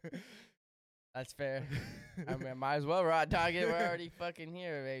 That's fair. I mean, I might as well raw dog it. We're already fucking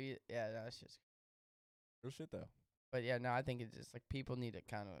here, baby. Yeah, no, it's just. Real shit though. But yeah, no, I think it's just like people need to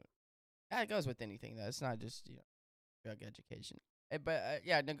kind of. It goes with anything though. It's not just drug education. But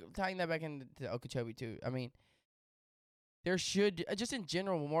yeah, tying that back into Okeechobee too. I mean, there should just in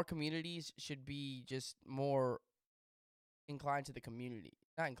general more communities should be just more inclined to the community.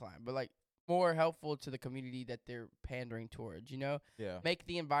 Not inclined, but like more helpful to the community that they're pandering towards. Yeah. Make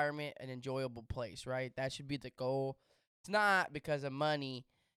the environment an enjoyable place, right? That should be the goal. It's not because of money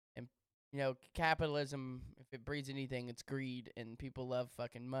and capitalism. If it breeds anything, it's greed, and people love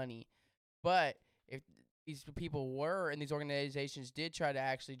fucking money. But if these people were and these organizations did try to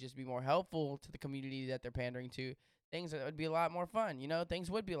actually just be more helpful to the community that they're pandering to, things would be a lot more fun. Things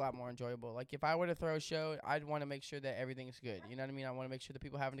would be a lot more enjoyable. Like if I were to throw a show, I'd want to make sure that everything's good. You know what I mean? I want to make sure that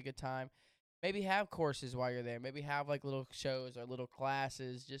people are having a good time. Maybe have courses while you're there. Maybe have like little shows or little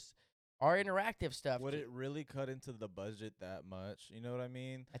classes, just or interactive stuff. Would it really cut into the budget that much? You know what I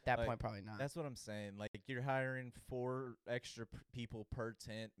mean? At that like, point, probably not. That's what I'm saying. Like you're hiring 4 extra people per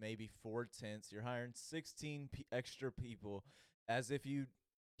tent, maybe 4 tents. You're hiring 16 extra people, as if you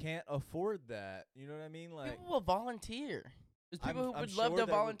can't afford that. You know what I mean? Like people will volunteer. There's people who I'm would love sure to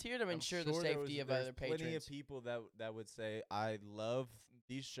that volunteer to I'm ensure the sure safety of there's other plenty of patrons. people that would say, I love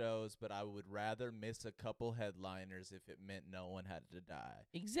these shows, but I would rather miss a couple headliners if it meant no one had to die.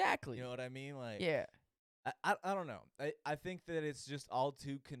 Exactly. You know what I mean? Like, Yeah. I don't know. I think that it's just all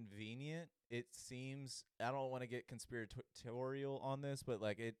too convenient. It seems, I don't want to get conspiratorial on this, but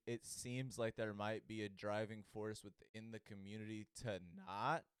like it seems like there might be a driving force within the community to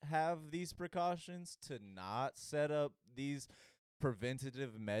not have these precautions, to not set up these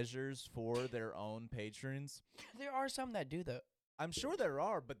preventative measures for their own patrons. There are some that do, though. I'm sure there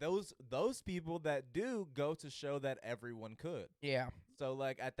are, but those people that do go to show that everyone could. Yeah. So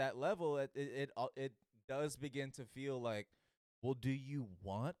like at that level, it does begin to feel like, well, do you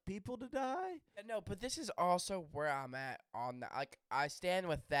want people to die? No, but this is also where I'm at on that. Like, I stand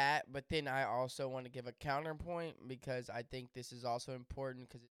with that, but then I also want to give a counterpoint because I think this is also important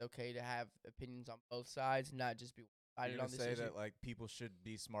because it's okay to have opinions on both sides, not just be You're one-sided gonna on this say issue. that like people should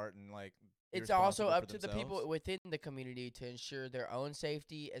be smart and like be It's also responsible up for to the people themselves? within the community to ensure their own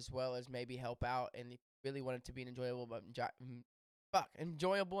safety as well as maybe help out. And if you really want it to be an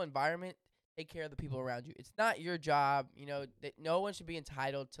enjoyable environment, take care of the people around you. It's not your job, that no one should be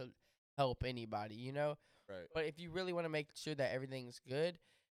entitled to help anybody. Right. But if you really want to make sure that everything's good,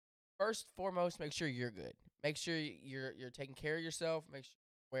 first foremost, make sure you're good. Make sure you're taking care of yourself. Make sure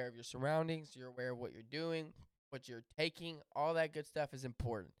you're aware of your surroundings. You're aware of what you're doing, what you're taking. All that good stuff is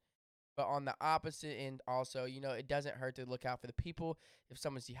important. But on the opposite end, also, it doesn't hurt to look out for the people. If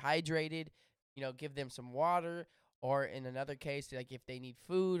someone's dehydrated, give them some water. Or in another case, like if they need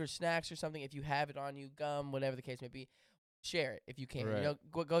food or snacks or something, if you have it on you, gum, whatever the case may be, share it if you can. Right.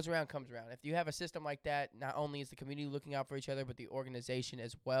 What goes around comes around. If you have a system like that, not only is the community looking out for each other, but the organization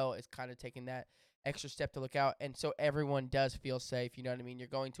as well is kind of taking that extra step to look out. And so everyone does feel safe. You know what I mean? You're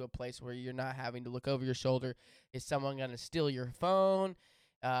going to a place where you're not having to look over your shoulder. Is someone going to steal your phone?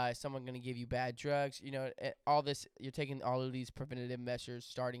 Is someone going to give you bad drugs? All this, you're taking all of these preventative measures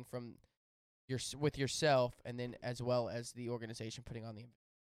starting from with yourself and then as well as the organization putting on the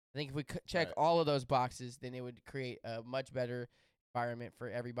I think if we check Right. all of those boxes, then it would create a much better environment for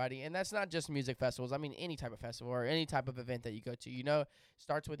everybody. And that's not just music festivals. I mean, any type of festival or any type of event that you go to,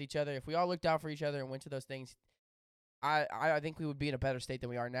 starts with each other. If we all looked out for each other and went to those things, I think we would be in a better state than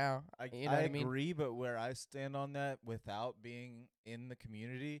we are now. I What I mean? agree, but where I stand on that, without being in the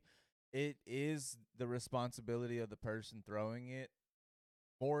community, it is the responsibility of the person throwing it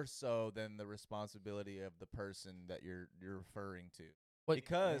more so than the responsibility of the person that you're referring to.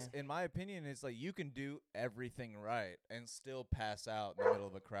 Because in my opinion, it's like you can do everything right and still pass out in the middle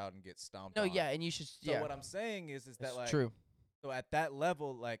of a crowd and get stomped No, on. yeah, and you should. So Yeah, what I'm saying is that it's like true. so at that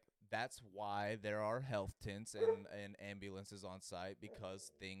level, like that's why there are health tents and ambulances on site,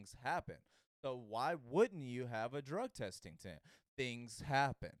 because things happen. So why wouldn't you have a drug testing tent? Things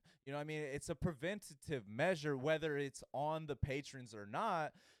happen. You know what I mean? It's a preventative measure, whether it's on the patrons or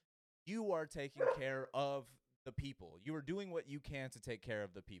not. You are taking care of the people. You are doing what you can to take care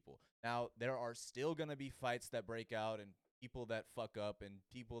of the people. Now, there are still going to be fights that break out and people that fuck up and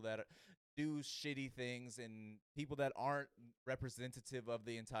people that do shitty things and people that aren't representative of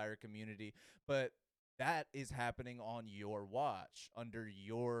the entire community. But that is happening on your watch, under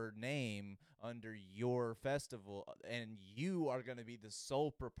your name, under your festival, and you are going to be the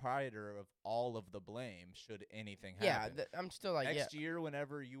sole proprietor of all of the blame should anything happen. Yeah, I'm still like, Next year,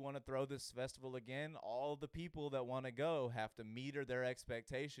 whenever you want to throw this festival again, all the people that want to go have to meter their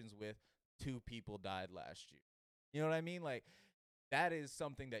expectations with 2 people died last year. You know what I mean? Like, that is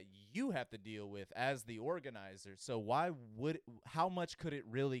something that you have to deal with as the organizer. So how much could it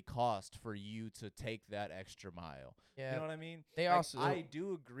really cost for you to take that extra mile? yeah. You know what I mean? They Like, also. I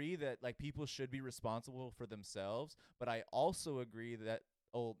do agree that like people should be responsible for themselves, but I also agree that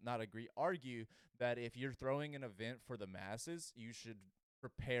argue that if you're throwing an event for the masses, you should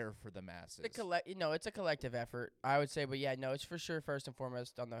prepare for the masses. It's a collective effort, I would say. But yeah, no, it's for sure first and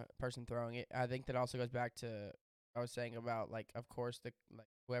foremost on the person throwing it. I think that also goes back to I was saying about like, of course,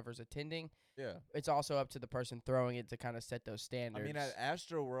 whoever's attending. Yeah. It's also up to the person throwing it to kind of set those standards. I mean, at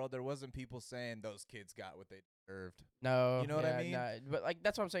Astro World, there wasn't people saying those kids got what they deserved. No, You know what I mean? nah, but like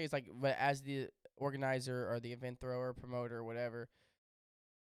that's what I'm saying. It's like, but as the organizer or the event thrower, promoter, whatever,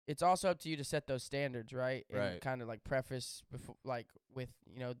 it's also up to you to set those standards, right? And Right. kind of like preface before, like with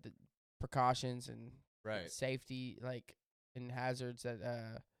the precautions and Right. safety, like and hazards that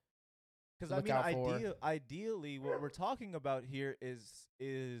Because to I look mean, out for. ideally, what we're talking about here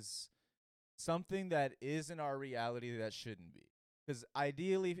is something that is in our reality that shouldn't be. Because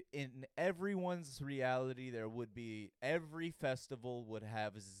ideally, in everyone's reality, every festival would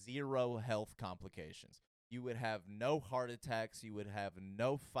have 0 health complications. You would have no heart attacks. You would have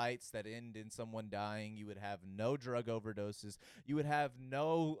no fights that end in someone dying. You would have no drug overdoses. You would have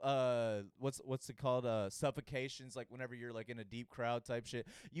no what's it called, suffocations, like whenever you're like in a deep crowd type shit.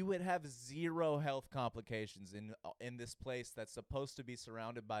 You would have zero health complications in this place that's supposed to be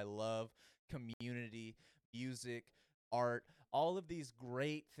surrounded by love, community, music, art, all of these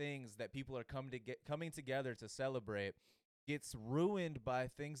great things that people are coming together to celebrate. Gets ruined by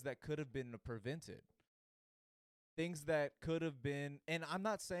things that could have been prevented. Things that could have been, and I'm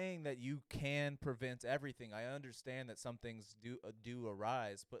not saying that you can prevent everything. I understand that some things do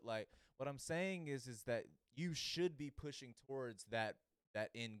arise, but like what I'm saying is that you should be pushing towards that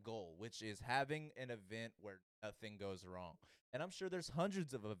end goal, which is having an event where nothing goes wrong. And I'm sure there's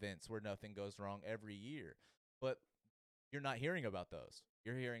hundreds of events where nothing goes wrong every year, but you're not hearing about those.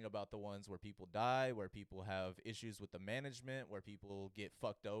 You're hearing about the ones where people die, where people have issues with the management, where people get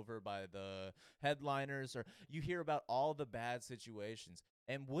fucked over by the headliners, or you hear about all the bad situations.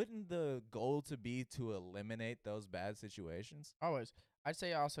 And wouldn't the goal to be to eliminate those bad situations? Always. I'd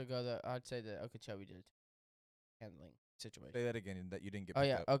say also I'd say that Okeechobee did handling situation. Say that again, that you didn't get Oh picked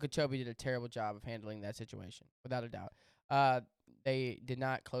yeah, up. Okeechobee did a terrible job of handling that situation, without a doubt. They did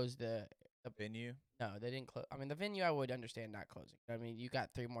not close the Venue? No, they didn't close. I mean, the venue I would understand not closing. I mean, you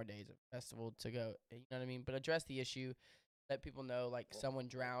got 3 more days of festival to go. You know what I mean? But address the issue. Let people know, like, someone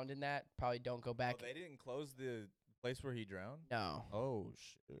drowned in that. Probably don't go back. Oh, they didn't close the place where he drowned? No. Oh,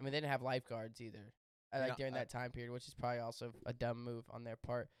 shit. I mean, they didn't have lifeguards either. Yeah, During that time period, which is probably also a dumb move on their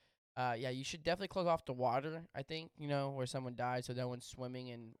part. Yeah, you should definitely close off the water, I think, where someone died, so no one's swimming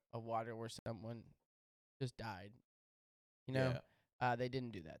in a water where someone just died. Yeah. They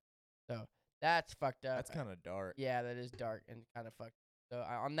didn't do that. So that's fucked up. That's kind of dark. Yeah, that is dark and kind of fucked. So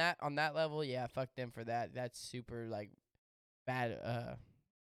on that level, yeah, fuck them for that. That's super like bad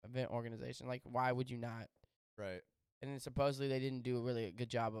event organization. Like, why would you not? Right. And then supposedly they didn't do a really good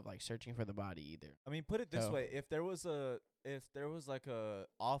job of like searching for the body either. I mean, put it this So- way: if there was like a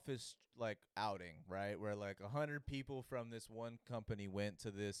office like outing, right, where like 100 people from this one company went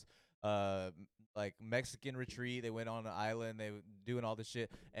to this like Mexican retreat, they went on an island, they were doing all this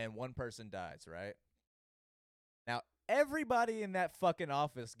shit, and one person dies, right? Now everybody in that fucking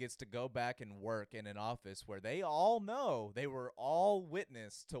office gets to go back and work in an office where they all know they were all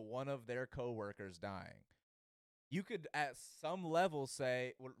witness to one of their coworkers dying. You could at some level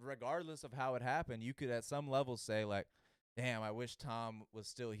say, regardless of how it happened, you could at some level say like, damn, I wish Tom was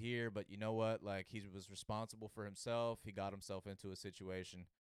still here, but you know what? Like, he was responsible for himself. He got himself into a situation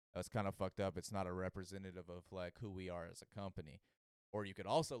that's kind of fucked up. It's not a representative of like who we are as a company. Or you could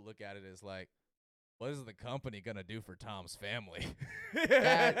also look at it as like, what is the company gonna do for Tom's family?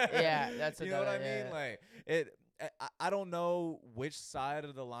 That's you know what I mean. yeah. Like it. I don't know which side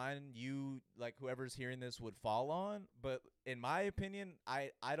of the line you, like, whoever's hearing this would fall on, but in my opinion,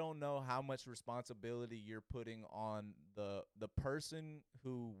 I don't know how much responsibility you're putting on the person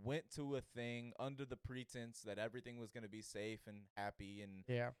who went to a thing under the pretense that everything was going to be safe and happy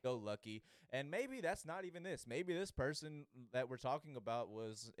and go lucky. And maybe that's not even this. Maybe this person that we're talking about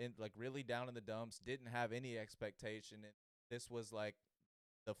was in like really down in the dumps, didn't have any expectation, and this was like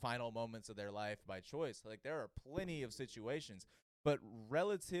the final moments of their life by choice. Like, there are plenty of situations, but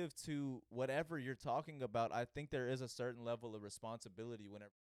relative to whatever you're talking about, I think there is a certain level of responsibility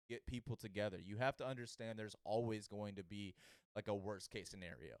whenever you get people together. You have to understand there's always going to be like a worst case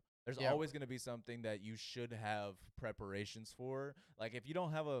scenario. There's always going to be something that you should have preparations for. Like, if you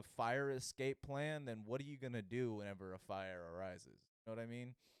don't have a fire escape plan, then what are you going to do whenever a fire arises? You know what I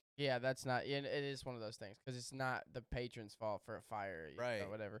mean? Yeah, that's not. It is one of those things because it's not the patron's fault for a fire, Right? Or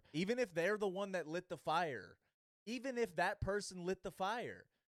whatever. Even if they're the one that lit the fire, even if that person lit the fire,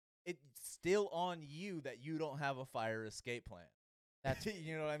 it's still on you that you don't have a fire escape plan. That's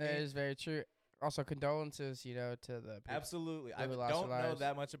you know what I mean? That is very true. Also, condolences, to the people. Absolutely. I who don't lost their know lives.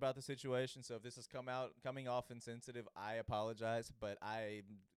 that much about the situation, so if this is coming off insensitive, I apologize. But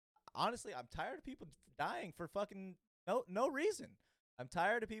honestly, I'm tired of people dying for fucking no reason. I'm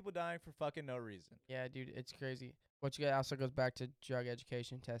tired of people dying for fucking no reason. Yeah, dude, it's crazy. What you got also goes back to drug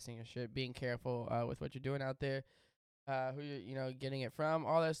education, testing and shit, being careful with what you're doing out there, who you're getting it from.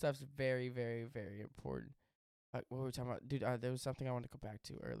 All that stuff's very, very, very important. What were we talking about, dude? There was something I wanted to go back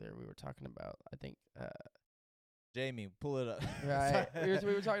to earlier. We were talking about, I think. Jamie, pull it up. Right.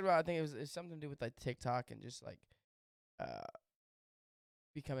 we were talking about. I think it's something to do with like TikTok and just like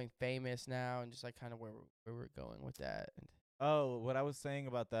becoming famous now and just like kind of where we're going with that. And oh, what I was saying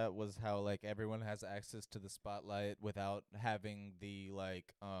about that was how like everyone has access to the spotlight without having the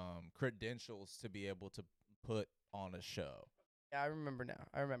like credentials to be able to put on a show. Yeah, I remember now.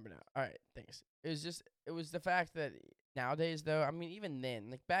 All right, thanks. It was the fact that nowadays, though, I mean, even then,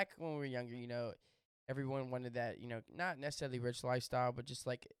 like back when we were younger, everyone wanted that, not necessarily rich lifestyle, but just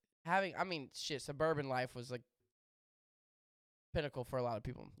like having, I mean, shit, suburban life was like pinnacle for a lot of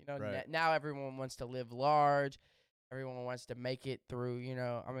people. Right. Now everyone wants to live large. Everyone wants to make it through,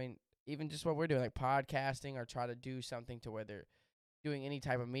 I mean, even just what we're doing, like podcasting or try to do something to where they're doing any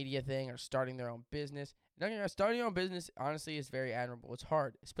type of media thing or starting their own business. Starting your own business, honestly, is very admirable. It's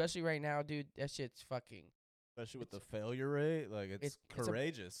hard, especially right now, dude. That shit's fucking. Especially with the It's failure rate, like it's it's a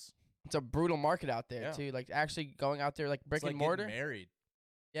courageous. it's a brutal market out there Yeah. too. Like actually going out there like brick It's like and getting mortar. married.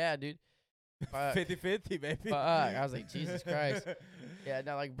 Yeah, dude. Fuck. 50-50, baby. Fuck. I was like, Jesus Christ. Yeah,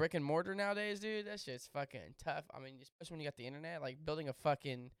 no, like brick and mortar nowadays, dude. That shit's fucking tough. I mean, especially when you got the internet, like building a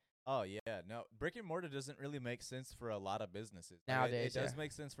fucking. Oh yeah, no, brick and mortar doesn't really make sense for a lot of businesses. Like, Nowadays, it does yeah.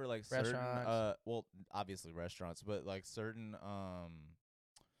 make sense for like certain Restaurants. well, obviously restaurants, but like certain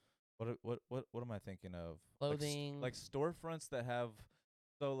what am I thinking of? Clothing. Like Like storefronts that have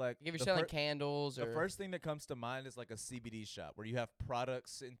so like if you're the selling candles the or. first thing that comes to mind is like a CBD shop where you have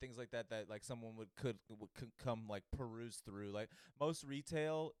products and things like that that like someone could come like peruse through. Like most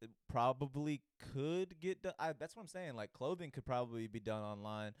retail probably could get done. That's what I'm saying. Like clothing could probably be done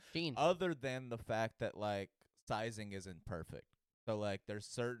online, Sheen. other than the fact that like sizing isn't perfect. So like there's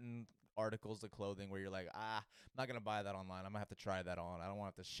certain articles of clothing where you're like, I'm not gonna buy that online. I'm gonna have to try that on. I don't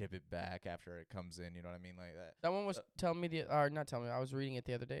want to have to ship it back after it comes in. You know what I mean? Like that. Someone was telling me or not telling me. I was reading it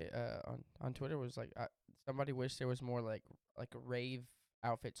the other day. On Twitter was like, somebody wished there was more like a rave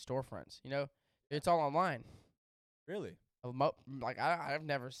outfit storefronts. It's all online. Really? Like I've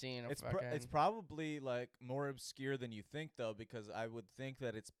never seen a It's probably like more obscure than you think though, because I would think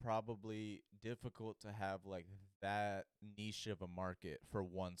that it's probably difficult to have like that niche of a market for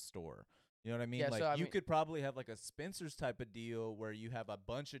one store. You know what I mean? Yeah, Like so, I you mean- could probably have like a Spencer's type of deal where you have a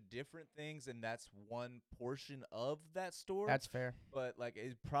bunch of different things and that's one portion of that store. That's fair. But like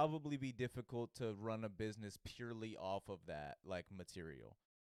it'd probably be difficult to run a business purely off of that like material.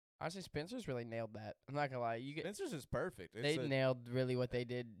 Honestly, Spencer's really nailed that. I'm not gonna lie. Spencer's is perfect. They nailed really what they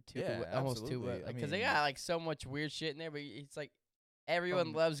did Yeah, almost too well. absolutely. I Because they mean- got like so much weird shit in there, but it's like everyone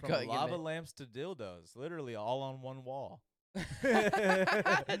from, loves from going. lava lamps to dildos, literally all on one wall.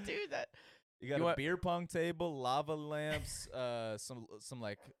 Dude, that. You got You a want- beer pong table, lava lamps, some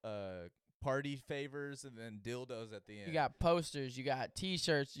like party favors, and then dildos at the end. You got posters, you got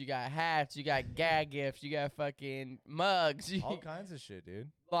T-shirts, you got hats, you got gag gifts, you got fucking mugs, all kinds of shit, dude.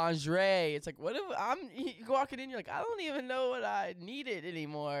 lingerie. It's like, what if you walking in, you're like, I don't even know what I needed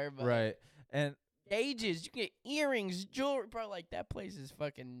anymore. But Right, and gauges, you can get earrings, jewelry, bro. Like that place is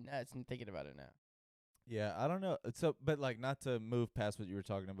fucking nuts. I'm thinking about it now. yeah, I don't know. So, but like, not to move past what you were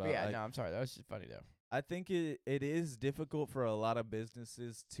talking about. But yeah, like, no, I'm sorry. That was just funny though. I think it is difficult for a lot of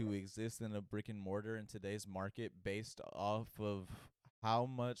businesses to exist in a brick and mortar in today's market based off of how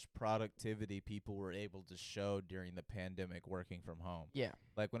much productivity people were able to show during the pandemic working from home. Yeah.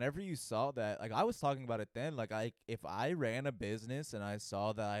 Like whenever you saw that, like I was talking about it then, like if I ran a business and I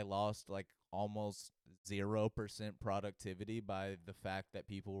saw that I lost like almost 0% productivity by the fact that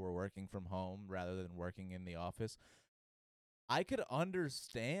people were working from home rather than working in the office, I could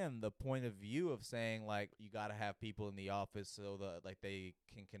understand the point of view of saying like you got to have people in the office so that like they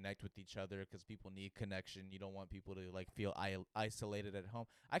can connect with each other because people need connection. You don't want people to like feel isolated at home.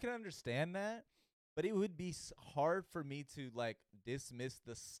 I can understand that, but it would be hard for me to like dismiss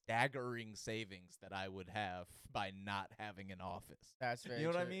the staggering savings that I would have by not having an office. That's very You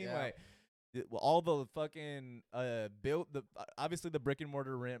know what I true, mean? yeah. Like all the fucking obviously the brick and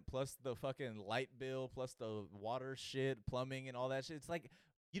mortar rent plus the fucking light bill plus the water shit, plumbing and all that shit. It's like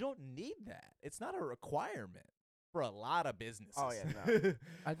you don't need that. It's not a requirement for a lot of businesses. Oh, yeah, no.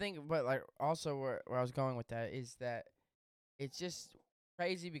 I think, but like also where I was going with that is that it's just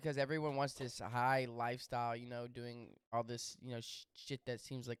crazy because everyone wants this high lifestyle, doing all this, shit that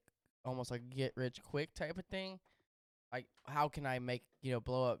seems like almost like get rich quick type of thing. Like, how can I make,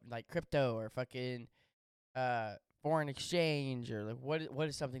 blow up like crypto or fucking foreign exchange or like what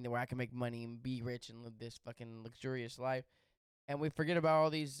is something that where I can make money and be rich and live this fucking luxurious life? And we forget about all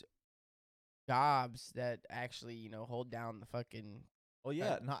these jobs that actually, hold down the fucking. Well,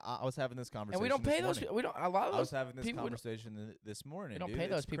 yeah, no, I was having this conversation. And we don't pay those. morning. We don't. A lot of I those was having this people conversation this morning. we don't dude. pay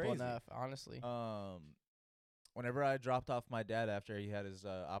those It's people crazy. enough, honestly. Whenever I dropped off my dad after he had his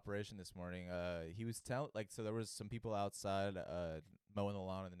operation this morning, he was so there was some people outside mowing the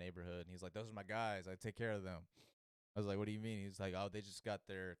lawn in the neighborhood, and he's like, "Those are my guys. I take care of them." I was like, "What do you mean?" He's like, "Oh, they just got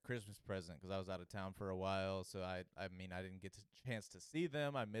their Christmas present because I was out of town for a while, so I mean, I didn't get a chance to see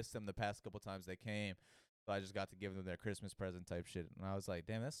them. I missed them the past couple times they came." So I just got to give them their Christmas present type shit. And I was like,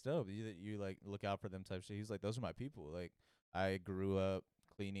 damn, that's dope. You like look out for them type shit. He's like, those are my people. Like, I grew up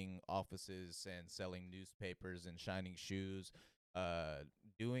cleaning offices and selling newspapers and shining shoes,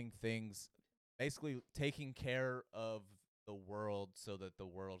 doing things, basically taking care of the world so that the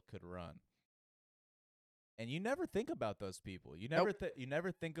world could run. And you never think about those people. You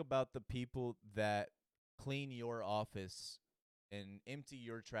never think about the people that clean your office and empty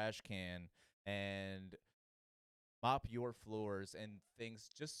your trash can and mop your floors and things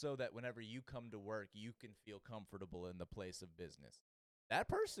just so that whenever you come to work, you can feel comfortable in the place of business. That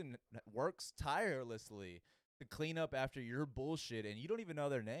person works tirelessly to clean up after your bullshit and you don't even know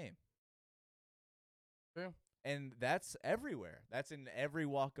their name. True. And that's everywhere. That's in every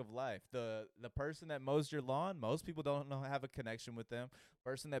walk of life. The person that mows your lawn, most people don't know have a connection with them.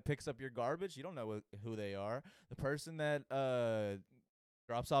 Person that picks up your garbage, you don't know who they are. The person that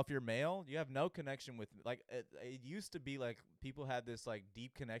drops off your mail, you have no connection with. Like it used to be like people had this like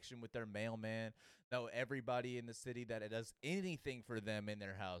deep connection with their mailman. Know everybody in the city that it does anything for them in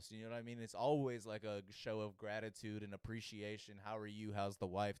their house. You know what I mean? It's always like a show of gratitude and appreciation. How are you? How's the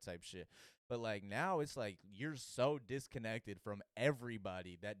wife? Type shit. But like now it's like you're so disconnected from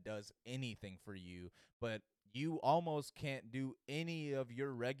everybody that does anything for you, but you almost can't do any of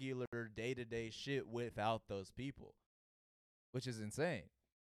your regular day-to-day shit without those people, which is insane.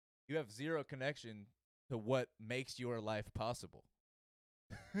 You have zero connection to what makes your life possible.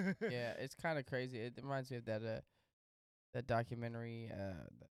 Yeah, it's kind of crazy. It reminds me of that documentary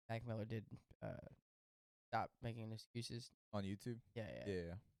that Mac Miller did. Stop making excuses. On YouTube? Yeah, yeah.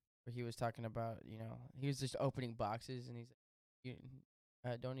 Yeah. Where he was talking about, he was just opening boxes, and he's like, "You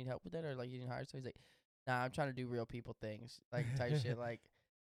don't need help with that, or like you didn't hire?" So he's like, "Nah, I'm trying to do real people things, like type shit. Like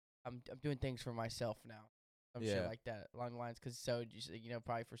I'm doing things for myself now, some shit Yeah. like that along the lines. Cause so just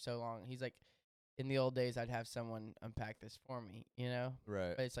probably for so long, he's like, in the old days, I'd have someone unpack this for me,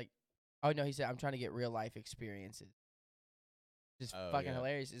 Right. But it's like, oh no, he said I'm trying to get real life experiences. Just Oh, fucking yeah.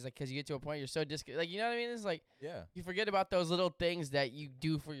 hilarious. It's like, cause you get to a point you're so like, you know what I mean? It's like Yeah. you forget about those little things that you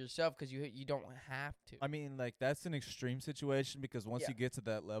do for yourself because you don't have to. I mean, like that's an extreme situation because once Yeah. you get to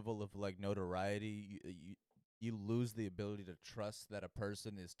that level of like notoriety, you lose the ability to trust that a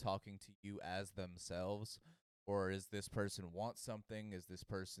person is talking to you as themselves, or is this person want something? Is this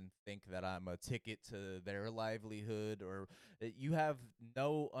person think that I'm a ticket to their livelihood? Or you have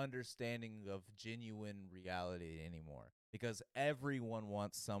no understanding of genuine reality anymore because everyone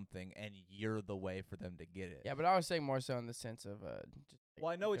wants something and you're the way for them to get it. Yeah, but I was saying more so in the sense of just like,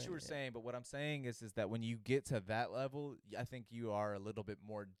 Well, I know what you were yeah. saying, but what I'm saying is that when you get to that level, I think you are a little bit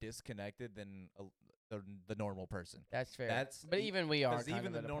more disconnected than the normal person. That's fair. That's but even we are because kind even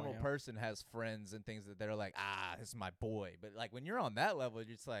of the at a normal point, yeah. person has friends and things that they're like, this is my boy. But like when you're on that level,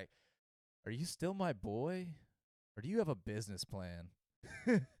 you're just like, are you still my boy, or do you have a business plan?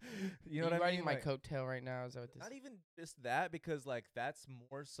 You know what I mean? Riding my Like, coattail right now. Is that what this? not even just that, because like that's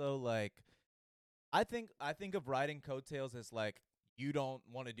more so like I think of riding coattails as like you don't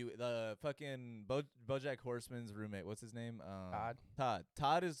want to do it. The fucking BoJack Horseman's roommate, what's his name? Todd.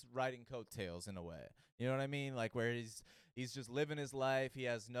 Todd is riding coattails in a way. You know what I mean? Like where he's just living his life. He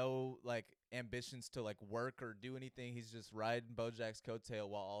has no like ambitions to like work or do anything. He's just riding BoJack's coattail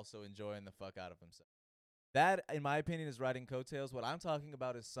while also enjoying the fuck out of himself. That, in my opinion, is riding coattails. What I'm talking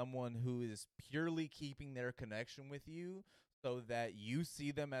about is someone who is purely keeping their connection with you so that you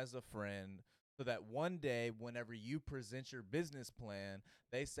see them as a friend, so that one day, whenever you present your business plan,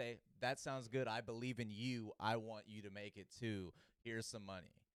 they say, that sounds good. I believe in you. I want you to make it too. Here's some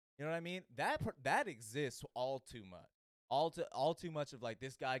money. You know what I mean? That exists all too much. All too much of like,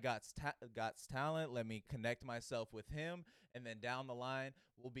 this guy got talent. Let me connect myself with him, and then down the line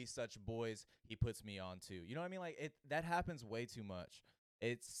we'll be such boys. He puts me on too. You know what I mean? Like that happens way too much.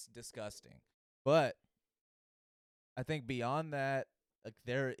 It's disgusting. But I think beyond that, like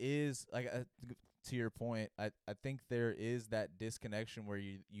there is like to your point, I think there is that disconnection where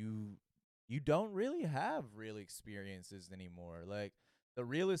you don't really have real experiences anymore. Like the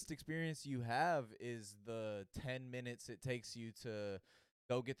realest experience you have is the 10 minutes it takes you to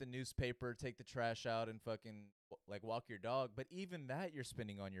go get the newspaper, take the trash out, and fucking like walk your dog. But even that you're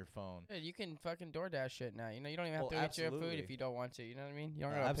spending on your phone. Dude, you can fucking DoorDash shit now. You don't even have Well, to get your food absolutely. if you don't want to. You know what I mean? You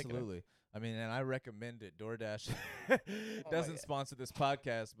don't gotta pick it up. Absolutely. I mean, and I recommend it. DoorDash my doesn't God. sponsor this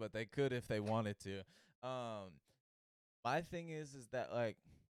podcast, but they could if they wanted to. My thing is that like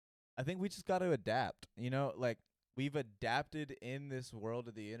I think we just got to adapt. You know, like we've adapted in this world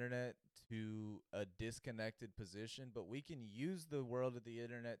of the internet to a disconnected position, but we can use the world of the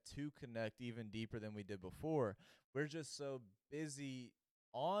internet to connect even deeper than we did before. We're just so busy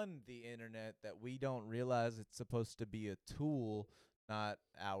on the internet that we don't realize it's supposed to be a tool, not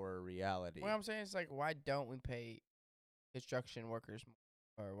our reality. What I'm saying is like, why don't we pay construction workers more?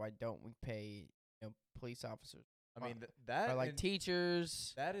 Or why don't we pay police officers? I mean, or like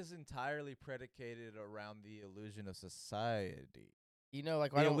teachers. that is entirely predicated around the illusion of society.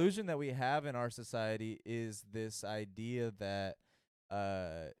 Like why The don't illusion that we have in our society is this idea that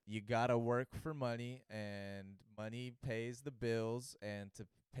you gotta work for money, and money pays the bills, and to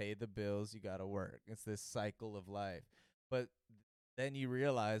pay the bills you gotta work. It's this cycle of life. But then you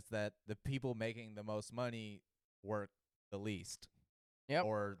realize that the people making the most money work the least. Yep.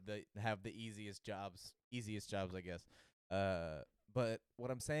 Or they have the easiest jobs, I guess. But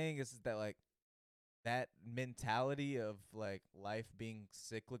what I'm saying is that like that mentality of like life being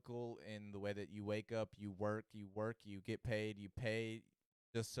cyclical in the way that you wake up, you work, you get paid, you pay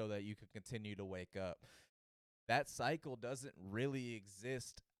just so that you can continue to wake up. That cycle doesn't really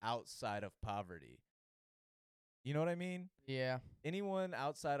exist outside of poverty. You know what I mean? Yeah. Anyone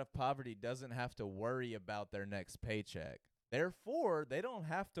outside of poverty doesn't have to worry about their next paycheck. Therefore, they don't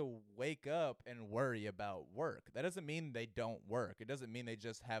have to wake up and worry about work. That doesn't mean they don't work. It doesn't mean they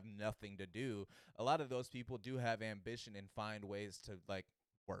just have nothing to do. A lot of those people do have ambition and find ways to like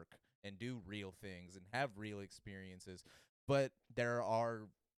work and do real things and have real experiences. But there are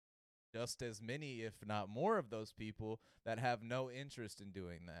just as many, if not more, of those people that have no interest in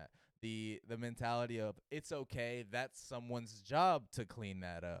doing that. The mentality of it's okay, that's someone's job to clean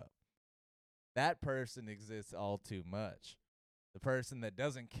that up. That person exists all too much. The person that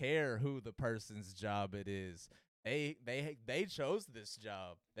doesn't care who the person's job it is. They chose this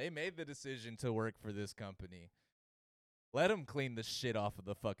job. They made the decision to work for this company. Let them clean the shit off of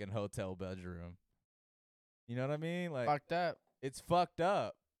the fucking hotel bedroom. You know what I mean? Like, fucked up. It's fucked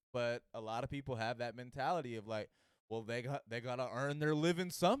up. But a lot of people have that mentality of like, well, they gotta earn their living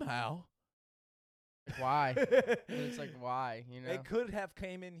somehow. Why? It's like, why? They could have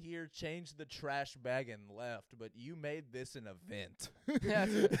came in here, changed the trash bag, and left, but you made this an event.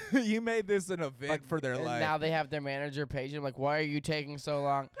 You made this an event for their life. Now they have their manager page him like, why are you taking so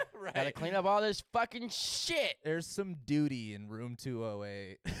long? Right. Gotta clean up all this fucking shit. There's some duty in room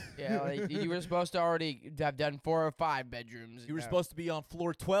 208. Yeah, like, you were supposed to already have done 4 or 5 bedrooms. You were supposed to be on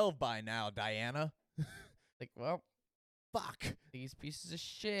floor 12 by now, Diana. Like, well, fuck. These pieces of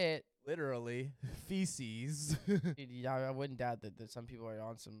shit. Literally. Feces. Dude, I wouldn't doubt that some people are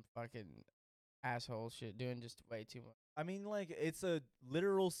on some fucking asshole shit, doing just way too much. I mean, like, it's a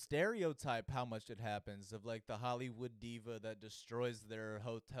literal stereotype how much it happens of, like, the Hollywood diva that destroys their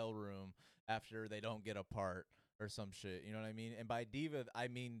hotel room after they don't get a part or some shit. You know what I mean? And by diva, I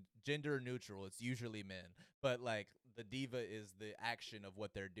mean gender neutral. It's usually men. But, like, the diva is the action of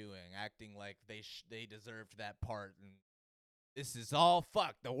what they're doing, acting like they deserved that part, and this is all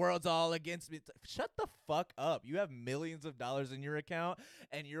fucked. The world's all against me. Shut the fuck up. You have millions of dollars in your account,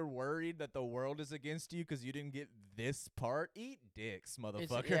 and you're worried that the world is against you because you didn't get this part? Eat dicks,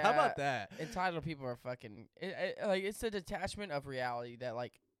 motherfucker. How about that? Entitled people are fucking... like, it's a detachment of reality that,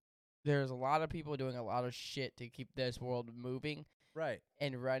 like, there's a lot of people doing a lot of shit to keep this world moving. Right.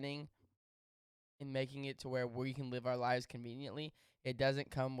 And running and making it to where we can live our lives conveniently. It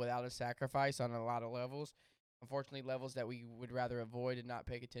doesn't come without a sacrifice on a lot of levels. Unfortunately, levels that we would rather avoid and not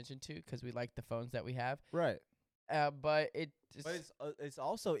pay attention to because we like the phones that we have. Right. But it's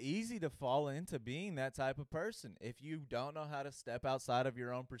also easy to fall into being that type of person if you don't know how to step outside of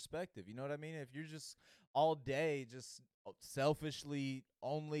your own perspective. You know what I mean? If you're just all day just selfishly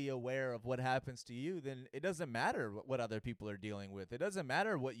only aware of what happens to you, then it doesn't matter what other people are dealing with. It doesn't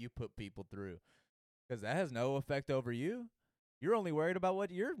matter what you put people through because that has no effect over you. You're only worried about what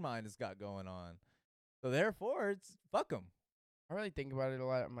your mind has got going on. So therefore, it's fuck them. I really think about it a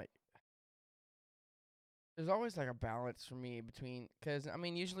lot. I'm like, there's always like a balance for me between, because I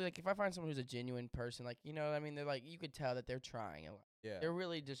mean, usually like if I find someone who's a genuine person, like, you know what I mean, they're like, you could tell that they're trying a lot. Yeah. They're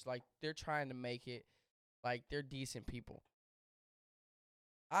really just like, they're trying to make it, like, they're decent people.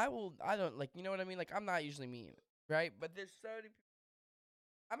 I don't, like, you know what I mean? Like, I'm not usually mean, right? But there's so many people.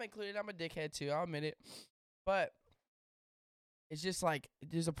 I'm included. I'm a dickhead too. I'll admit it. But it's just like,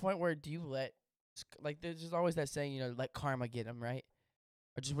 there's a point where do you let, like, there's just always that saying, you know, let karma get them, right?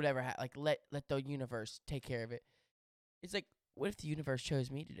 Or just whatever, like, let the universe take care of it. It's like, what if the universe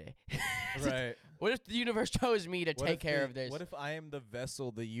chose me today? Right. What if the universe chose me to take care of this? What if I am the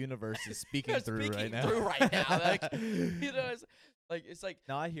vessel the universe is speaking through right now? Like, you know, it's like.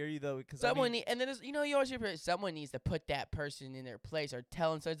 No, I hear you though, because someone and then you know, you always hear someone needs to put that person in their place or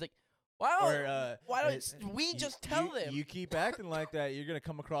tell them. So it's like, why don't we just tell them? You keep acting like that, you're gonna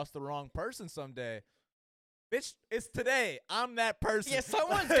come across the wrong person someday. Bitch, it's today. I'm that person. Yeah,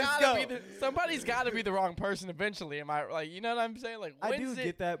 someone's Let's gotta go. be somebody's gotta be the wrong person eventually. Am I like, you know what I'm saying? Like, I do when's it?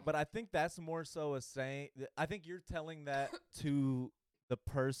 get that, but I think that's more so a saying. I think you're telling that to the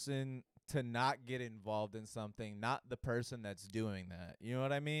person to not get involved in something, not the person that's doing that. You know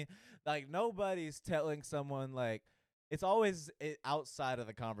what I mean? Like nobody's telling someone like it's always outside of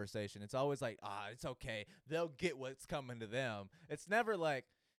the conversation. It's always like, it's okay. They'll get what's coming to them. It's never like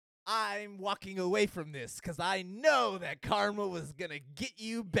I'm walking away from this because I know that karma was gonna get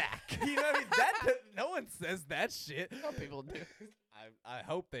you back. You know what I mean? No one says that shit. Some people do. I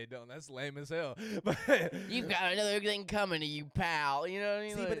hope they don't. That's lame as hell. But You've got another thing coming to you, pal. You know what I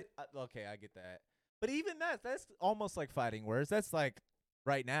mean? see, Like, okay, I get that. But even that's almost like fighting words. That's like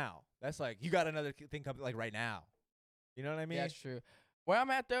right now. That's like you got another thing coming like right now. You know what I mean? yeah, that's true. Where I'm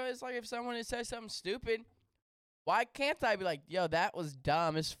at though is like if someone says something stupid, why can't I be like, yo, that was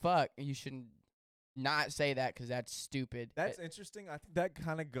dumb as fuck? You shouldn't not say that because that's stupid. That's interesting. I think that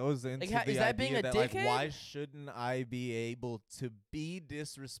kind of goes into how- the is that idea being a that like, dickhead? why shouldn't I be able to be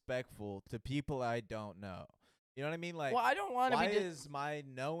disrespectful to people I don't know? You know what I mean? Like, Well, I don't want to why be. is my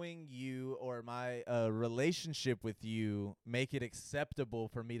knowing you or my relationship with you make it acceptable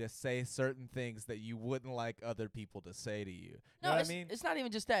for me to say certain things that you wouldn't like other people to say to you? You know what I mean? It's not even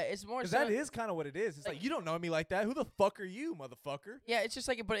just that. It's more. Because So, that is kind of what it is. It's like, you don't know me like that. Who the fuck are you, motherfucker? yeah, it's just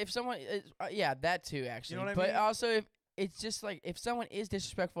like, but if someone, yeah, that too actually. what I but mean? also, if it's just like if someone is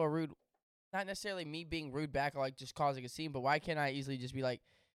disrespectful or rude, not necessarily me being rude back or like just causing a scene, but why can't I easily just be like,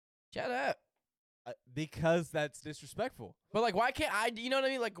 shut up? Because that's disrespectful. But like, why can't I? You know what I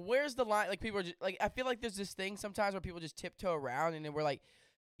mean? Like, where's the line? Like, people are just like, I feel like there's this thing sometimes where people just tiptoe around, and then we're like,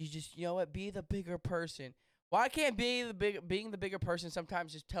 you know what? Be the bigger person. Why can't being the bigger person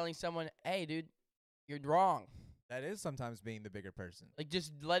sometimes just telling someone, hey, dude, you're wrong. That is sometimes being the bigger person. Like,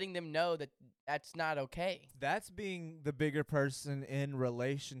 just letting them know that that's not okay. That's being the bigger person in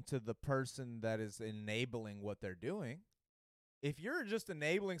relation to the person that is enabling what they're doing. If you're just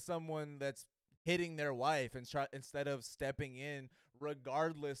enabling someone that's hitting their wife and instead of stepping in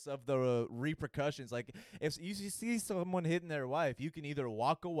regardless of the repercussions, like if you see someone hitting their wife, you can either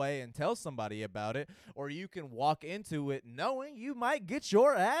walk away and tell somebody about it, or you can walk into it knowing you might get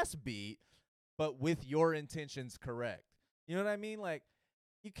your ass beat, but with your intentions correct. You know what I mean? Like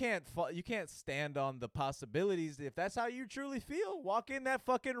you can't stand on the possibilities. If that's how you truly feel, walk in that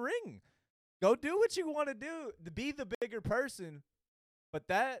fucking ring. Go do what you want to do. Be the bigger person. But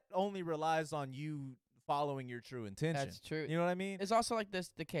that only relies on you following your true intention. That's true. You know what I mean? It's also like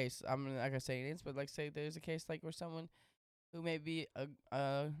the case. I'm not gonna say names, but like say there's a case like where someone who may be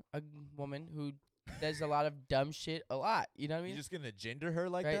a woman who does a lot of dumb shit a lot. You know what I mean? You just gonna gender her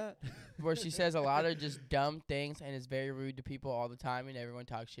like Right. that? Where she says a lot of just dumb things and is very rude to people all the time, and everyone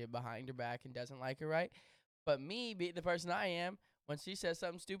talks shit behind her back and doesn't like her, right? But me, being the person I am, when she says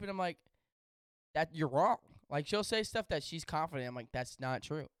something stupid, I'm like, that you're wrong. Like she'll say stuff that she's confident. I'm like, that's not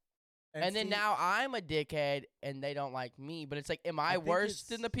true. And then see, now I'm a dickhead and they don't like me. But it's like, am I think worse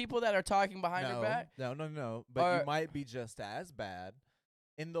than it's- the people that are talking behind her back? No. But Or- you might be just as bad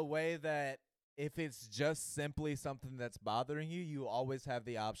in the way that if it's just simply something that's bothering you, you always have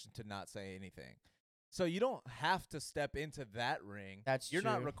the option to not say anything. So you don't have to step into that ring. That's You're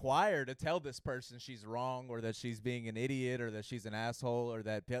not true. required to tell this person she's wrong or that she's being an idiot or that she's an asshole or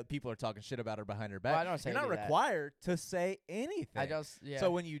that people are talking shit about her behind her back. Well, I don't say You're not any of that. required to say anything. I just, yeah. So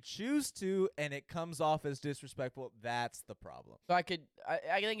when you choose to and it comes off as disrespectful, that's the problem. So I think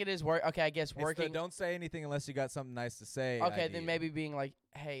it is work. Okay, I guess It's the working. don't say anything unless you got something nice to say. Okay, idea. then maybe being like,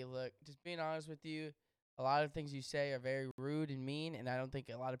 hey, look, just being honest with you, a lot of things you say are very rude and mean, and I don't think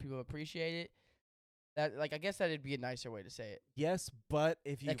a lot of people appreciate it. That, like, I guess that'd be a nicer way to say it. Yes, but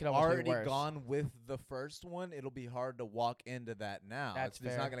if you've could almost be already worse. gone with the first one, it'll be hard to walk into that now. That's It's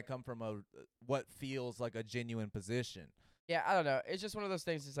fair. not going to come from what feels like a genuine position. Yeah, I don't know. It's just one of those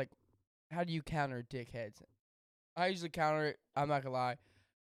things. It's like, how do you counter dickheads? I usually counter it. I'm not gonna lie.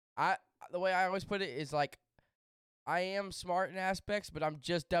 The way I always put it is like, I am smart in aspects, but I'm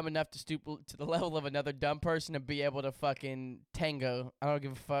just dumb enough to stoop to the level of another dumb person and be able to fucking tango. I don't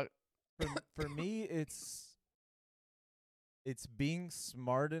give a fuck. For me, it's being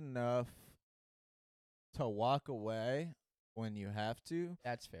smart enough to walk away when you have to,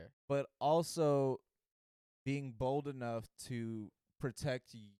 That's fair. but also being bold enough to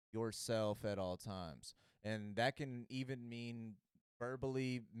protect yourself at all times. And that can even mean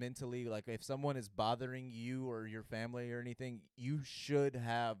verbally, mentally. Like if someone is bothering you or your family or anything, you should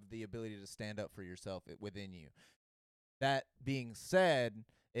have the ability to stand up for yourself within you. That being said,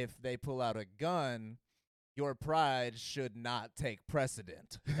 if they pull out a gun your pride should not take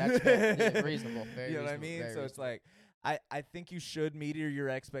precedent. That's fair. Yeah, reasonable. Very You know what I reasonable, mean? very So it's reasonable. like I think you should meter your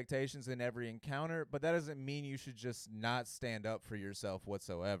expectations in every encounter, but that doesn't mean you should just not stand up for yourself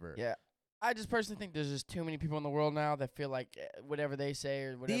whatsoever. Yeah. I just personally think there's just too many people in the world now that feel like whatever they say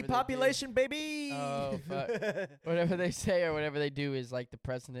or whatever they do- Depopulation, baby. Oh, fuck. whatever they say or whatever they do is like the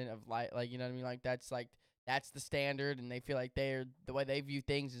precedent of life. Like, you know what I mean? Like that's the standard, and they feel like the way they view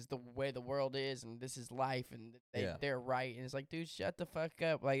things is the way the world is, and this is life, and Yeah. they're right. And it's like, dude, shut the fuck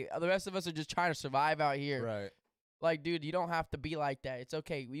up. Like, the rest of us are just trying to survive out here. Right. Like, dude, you don't have to be like that. It's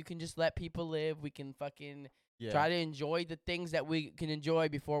okay. You can just let people live. We can fucking Yeah. try to enjoy the things that we can enjoy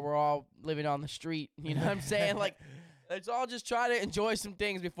before we're all living on the street. You know what I'm saying? Like, let's all just try to enjoy some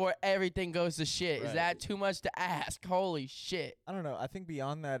things before everything goes to shit. Is Right. that too much to ask? Holy shit. I don't know. I think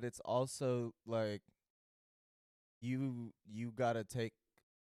beyond that, it's also like you gotta take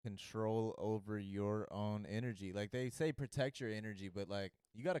control over your own energy. Like they say, protect your energy, but like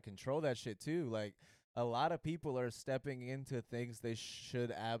you gotta control that shit too. Like a lot of people are stepping into things they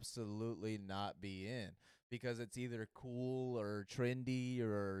should absolutely not be in because it's either cool or trendy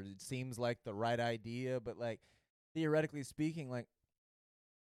or it seems like the right idea. But like theoretically speaking, like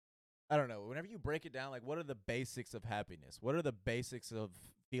I don't know. Whenever you break it down, like what are the basics of happiness? What are the basics of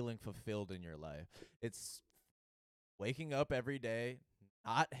feeling fulfilled in your life? It's waking up every day,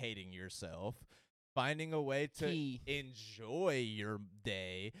 not hating yourself, finding a way to Key. enjoy your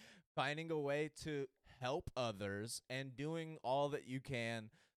day, finding a way to help others, and doing all that you can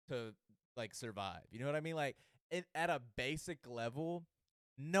to like survive. You know what I mean? Like at a basic level,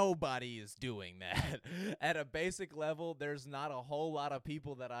 nobody is doing that. At a basic level, there's not a whole lot of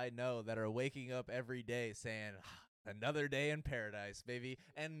people that I know that are waking up every day saying, another day in paradise, baby,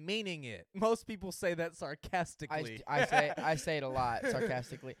 and meaning it. Most people say that sarcastically. I say it a lot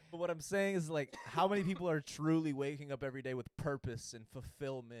sarcastically. But what I'm saying is, like, how many people are truly waking up every day with purpose and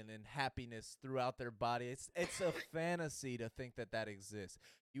fulfillment and happiness throughout their body? It's a fantasy to think that that exists.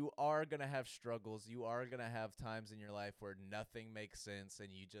 You are going to have struggles. You are going to have times in your life where nothing makes sense and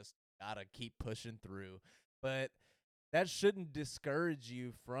you just got to keep pushing through. But that shouldn't discourage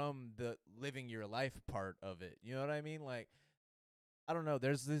you from the living your life part of it. You know what I mean? Like, I don't know.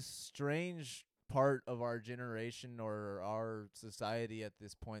 There's this strange part of our generation or our society at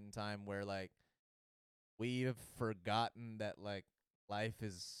this point in time where, like, we've forgotten that, like, life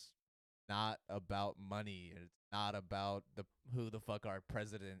is not about money. It's not about who the fuck our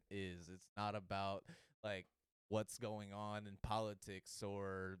president is. It's not about, like, what's going on in politics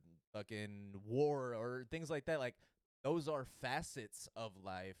or fucking war or things like that. Like, those are facets of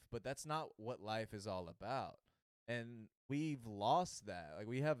life, but that's not what life is all about. And we've lost that. Like,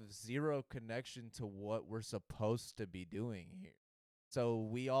 we have zero connection to what we're supposed to be doing here. So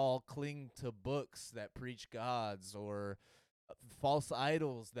we all cling to books that preach gods or false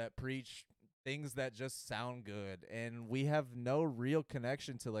idols that preach things that just sound good, and we have no real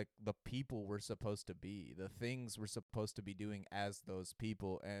connection to like the people we're supposed to be, the things we're supposed to be doing as those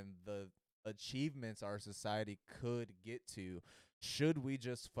people, and the achievements our society could get to should we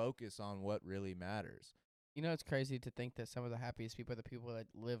just focus on what really matters. You know, it's crazy to think that some of the happiest people are the people that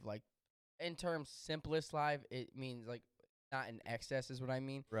live, like, in terms simplest life. It means, like, not in excess is what I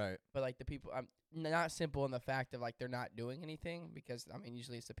mean. Right. But, like, the people, not simple in the fact of, like, they're not doing anything. Because, I mean,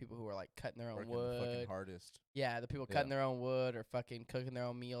 usually it's the people who are, like, cutting their own Working the fucking wood. hardest. Yeah, the people Yeah. cutting their own wood or fucking cooking their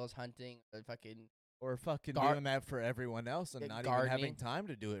own meals, hunting, or fucking. Or fucking Gar- doing that for everyone else and Yeah, not gardening. even having time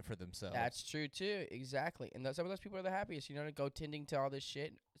to do it for themselves. That's true, too. Exactly. And some of those people are the happiest, you know, to go tending to all this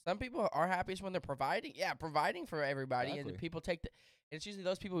shit. Some people are happiest when they're providing. Yeah, providing for everybody. Exactly. And people take and it's usually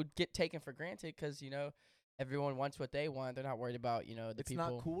those people who get taken for granted because, you know, everyone wants what they want. They're not worried about, you know, the It's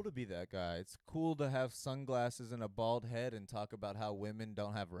people. not cool to be that guy. It's cool to have sunglasses and a bald head and talk about how women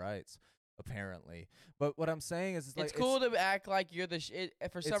don't have rights, apparently. But what I'm saying is, It's cool to act like you're the shit.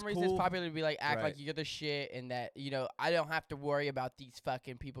 For some it's reason, cool. it's popular to be like, act Right. like you're the shit and that, you know, I don't have to worry about these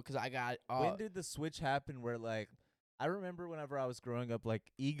fucking people because I got. When did the switch happen where, like, I remember whenever I was growing up, like,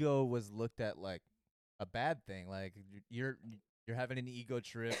 ego was looked at like a bad thing. Like, you're having an ego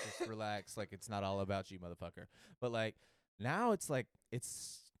trip, just relax. Like, it's not all about you, motherfucker. But, like, now it's like,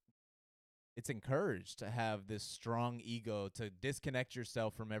 it's encouraged to have this strong ego, to disconnect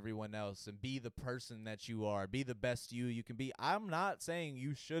yourself from everyone else and be the person that you are, be the best you can be. I'm not saying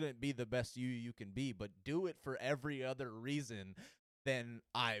you shouldn't be the best you can be, but do it for every other reason than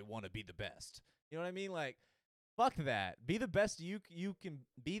I want to be the best. You know what I mean? Like, fuck that. Be the best you can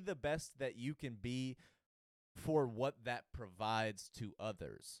be, the best that you can be for what that provides to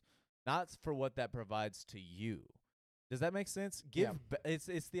others, not for what that provides to you. Does that make sense? Yeah.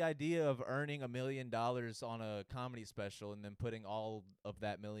 It's the idea of earning $1 million on a comedy special and then putting all of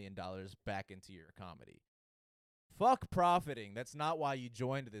that $1 million back into your comedy. Fuck profiting. That's not why you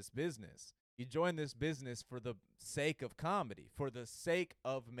joined this business. You joined this business for the sake of comedy, for the sake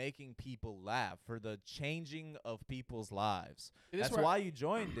of making people laugh, for the changing of people's lives. That's why you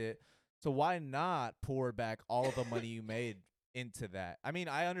joined it. So why not pour back all the money you made into that? I mean,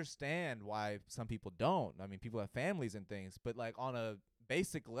 I understand why some people don't. I mean, people have families and things, but like on a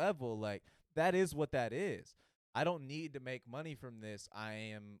basic level, like that is what that is. I don't need to make money from this. I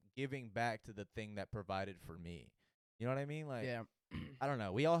am giving back to the thing that provided for me. You know what I mean? Like, Yeah. I don't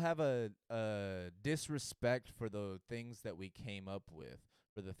know. We all have a disrespect for the things that we came up with,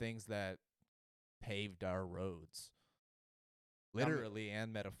 for the things that paved our roads, literally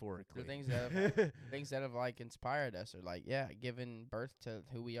and metaphorically. The things that have like inspired us, or like given birth to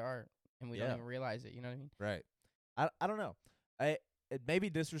who we are, and we don't even realize it. You know what I mean? Right. I don't know. Maybe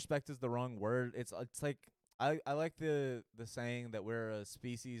disrespect is the wrong word. It's like I like the saying that we're a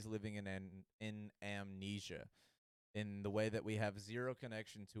species living in amnesia. In the way that we have zero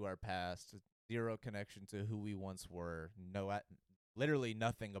connection to our past, zero connection to who we once were, literally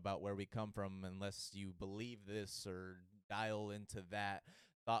nothing about where we come from unless you believe this or dial into that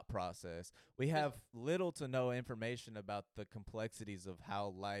thought process. We have little to no information about the complexities of how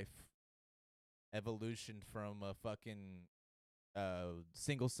life evolution from a fucking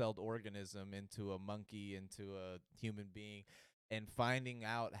single-celled organism into a monkey, into a human being, and finding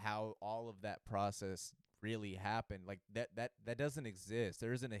out how all of that process really happened. Like that doesn't exist.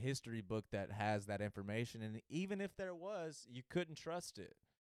 There isn't a history book that has that information, and even if there was, you couldn't trust it.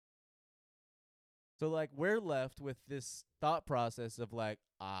 So like we're left with this thought process of like,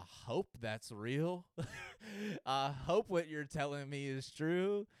 I hope that's real. I hope what you're telling me is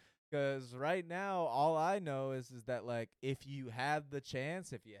true. Because right now, all I know is that, like, if you had the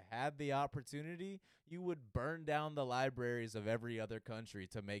chance, if you had the opportunity, you would burn down the libraries of every other country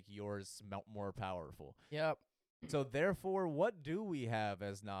to make yours more powerful. Yep. So, therefore, what do we have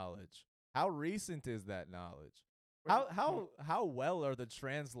as knowledge? How recent is that knowledge? How well are the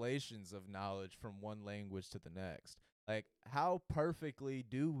translations of knowledge from one language to the next? Like, how perfectly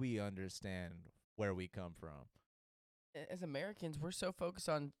do we understand where we come from? As Americans, we're so focused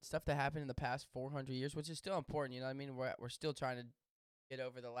on stuff that happened in the past 400 years, which is still important. You know what I mean? We're still trying to get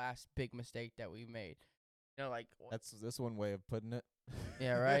over the last big mistake that we made. You know, like that's one way of putting it.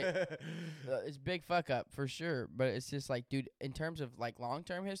 Yeah, right. It's big fuck up for sure, but it's just like, dude, in terms of like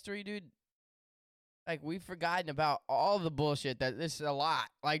long-term history, dude, like we've forgotten about all the bullshit that this is a lot.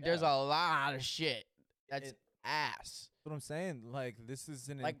 Like there's a lot of shit that's ass. That's what I'm saying. Like this is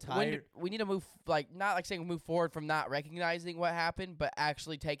an Like entire. we need to move, like not like saying move forward from not recognizing what happened, but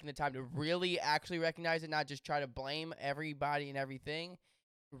actually taking the time to really actually recognize it, not just try to blame everybody and everything.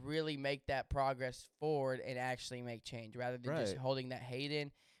 Really make that progress forward and actually make change rather than just holding that hate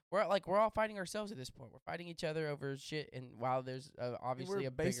in. We're all fighting ourselves at this point. We're fighting each other over shit, and while there's obviously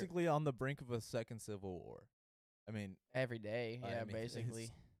we're basically on the brink of a second civil war. I mean, every day, basically.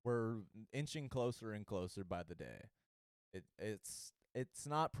 We're inching closer and closer by the day. It's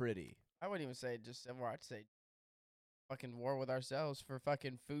not pretty. I wouldn't even say just civil war. I'd say fucking war with ourselves for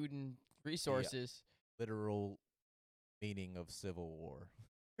fucking food and resources. Yeah. Literal meaning of civil war.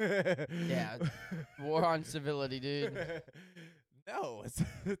 Yeah, war on civility, dude. No,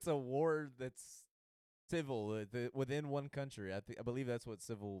 it's a war that's civil within one country. I believe that's what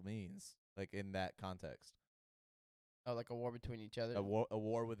civil means, like in that context. Oh, like a war between each other. A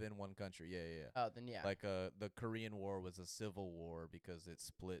war within one country. Yeah. Oh, then yeah. Like the Korean War was a civil war because it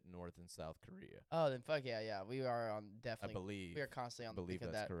split North and South Korea. Oh, then fuck yeah. We are on definitely. I believe we are constantly on the brink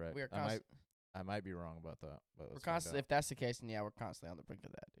of that. Correct. We are I might be wrong about that, but we're constantly. If that's the case, then yeah, we're constantly on the brink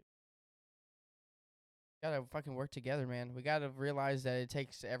of that, dude. Gotta fucking work together, man. We gotta realize that it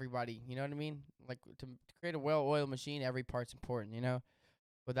takes everybody. You know what I mean? Like to create a well-oiled machine, every part's important. You know,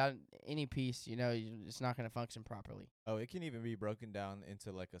 without any piece, it's not gonna function properly. Oh, it can even be broken down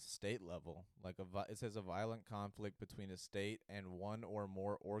into like a state level. Like it says a violent conflict between a state and one or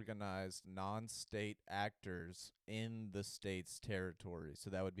more organized non-state actors in the state's territory. So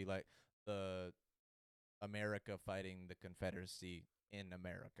that would be like the America fighting the Confederacy in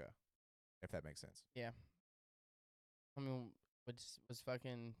America, if that makes sense. Yeah. I mean, was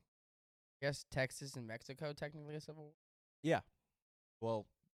fucking, I guess Texas and Mexico technically a civil war? Yeah. Well,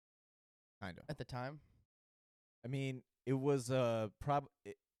 kind of. At the time? I mean, it was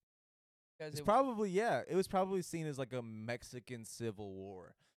it was probably seen as like a Mexican civil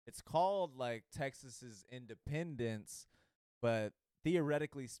war. It's called like Texas's independence, but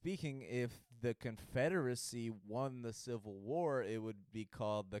theoretically speaking, if the Confederacy won the Civil War, it would be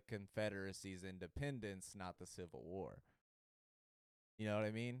called the Confederacy's independence, not the Civil War. You know what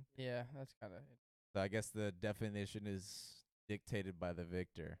I mean? Yeah, that's kind of So I guess the definition is dictated by the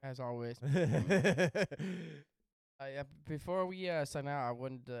victor. as always. Yeah, before we sign out, I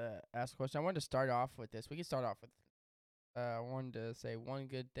wanted to ask a question. I wanted to start off with this. We can start off with. I wanted to say one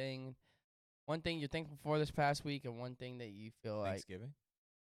good thing, one thing you're thankful for this past week, and one thing that you feel like Thanksgiving?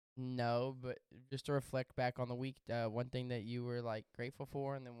 no, but just to reflect back on the week. One thing that you were like grateful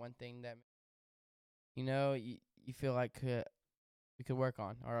for, and then one thing that you feel like we could work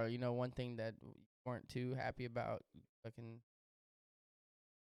on, or one thing that you weren't too happy about. Fucking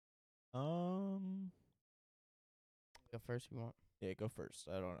go first if you want. Yeah, go first.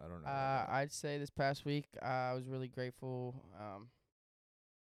 I don't know. about that. I'd say this past week I was really grateful.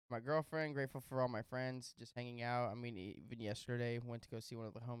 My girlfriend, grateful for all my friends, just hanging out. I mean, even yesterday, went to go see one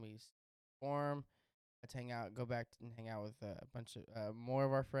of the homies perform. Let's hang out, go back and hang out with a bunch of more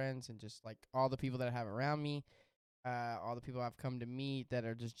of our friends, and just like all the people that I have around me, all the people I've come to meet that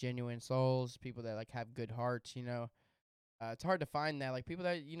are just genuine souls, people that like have good hearts. It's hard to find that, like people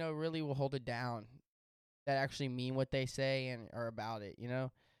that really will hold it down, that actually mean what they say and are about it.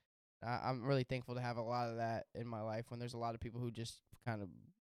 I'm really thankful to have a lot of that in my life when there's a lot of people who just kind of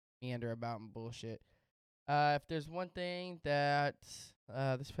meander about and bullshit. If there's one thing that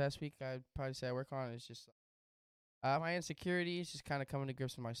this past week I'd probably say I work on is just my insecurities, just kind of coming to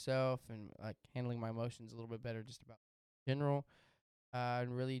grips with myself and like handling my emotions a little bit better, just about in general,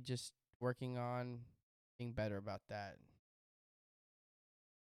 and really just working on being better about that.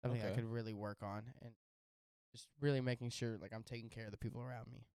 Something I Okay. could really work on, and just really making sure like I'm taking care of the people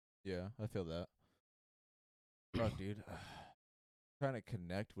around me. Yeah, I feel that. Fuck, dude. Trying to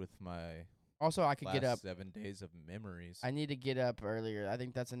connect with my Also, I could last get up. 7 days of memories. I need to get up earlier. I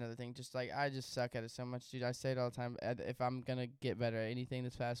think that's another thing. Just like I just suck at it so much, dude. I say it all the time. If I'm gonna get better at anything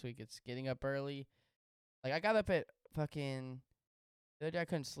this past week, it's getting up early. Like I got up at fucking the other day. I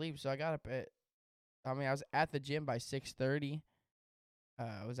couldn't sleep, so I got up at. I mean, I was at the gym by 6:30.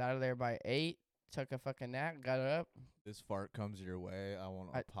 I was out of there by 8. Took a fucking nap. Got up. This fart comes your way, I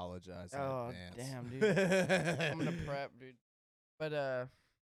want to I- apologize Oh in advance. damn, dude. I'm gonna prep, dude. But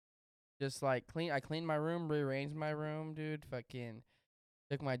just like I cleaned my room, rearranged my room, dude. Fucking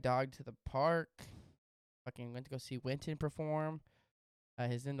took my dog to the park. Fucking went to go see Winton perform.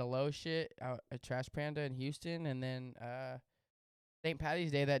 His In the Low shit out at Trash Panda in Houston, and then St.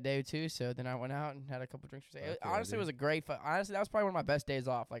 Patty's Day that day too. So then I went out and had a couple drinks. Fuck yeah, Honestly, it was dude. a great fun. Honestly, that was probably one of my best days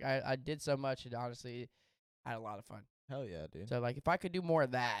off. Like I did so much, and honestly, had a lot of fun. Hell yeah, dude. So like if I could do more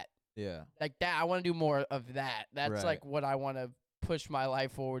of that, Yeah. like that, I want to do more of that. That's Right. like what I want to push my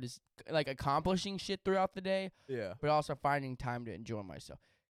life forward, is like accomplishing shit throughout the day, Yeah. but also finding time to enjoy myself.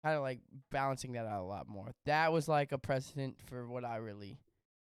 Kind of like balancing that out a lot more. That was like a precedent for what I really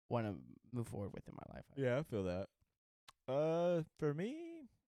want to move forward with in my life. Yeah, I feel that. For me,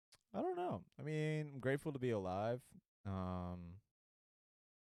 I don't know. I mean, I'm grateful to be alive.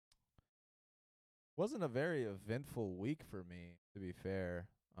 Wasn't a very eventful week for me, to be fair.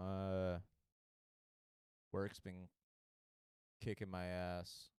 Work's been kicking my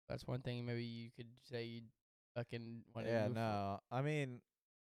ass. That's one thing maybe you could say you fucking want to Yeah, move no. I mean,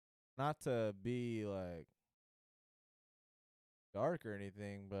 not to be like dark or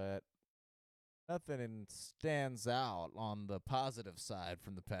anything, but nothing stands out on the positive side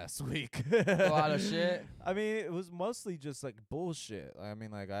from the past week. A lot of shit. I mean, it was mostly just like bullshit. I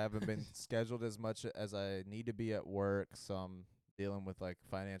mean, like I haven't been scheduled as much as I need to be at work, so I'm dealing with like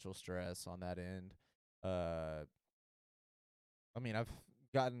financial stress on that end. I mean, I've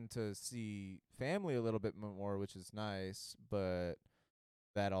gotten to see family a little bit more, which is nice, but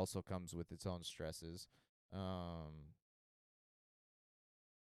that also comes with its own stresses.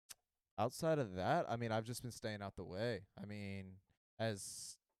 Outside of that, I mean, I've just been staying out the way. I mean,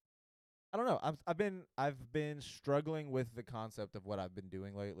 as I don't know, I've been struggling with the concept of what I've been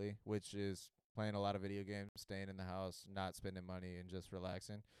doing lately, which is playing a lot of video games, staying in the house, not spending money, and just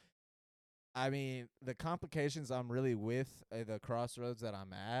relaxing. I mean, the complications I'm really with, the crossroads that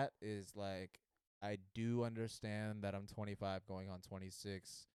I'm at is like, I do understand that I'm 25 going on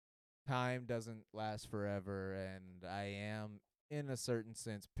 26. Time doesn't last forever, and I am, in a certain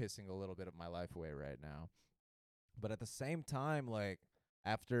sense, pissing a little bit of my life away right now. But at the same time, like,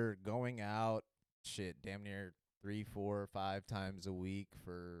 after going out, shit, damn near 3, 4, 5 times a week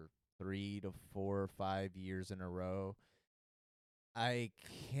for 3 to 4 or 5 years in a row, I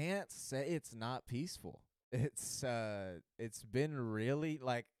can't say it's not peaceful. It's been really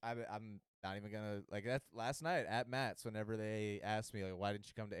like I'm not even gonna like that's last night at Matt's. Whenever they asked me like, why didn't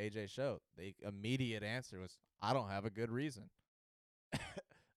you come to AJ's show? The immediate answer was, I don't have a good reason.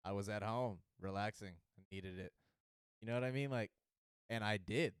 I was at home relaxing. I needed it. You know what I mean? Like, and I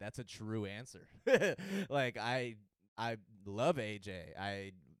did. That's a true answer. Like I love AJ.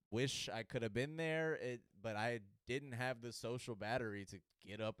 I wish I could have been there, but I didn't have the social battery to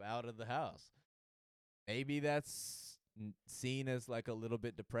get up out of the house. Maybe that's seen as like a little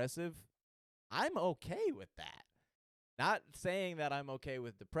bit depressive. I'm okay with that. Not saying that I'm okay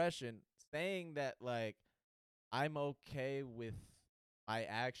with depression, saying that like I'm okay with my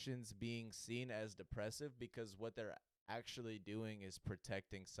actions being seen as depressive because what they're actually doing is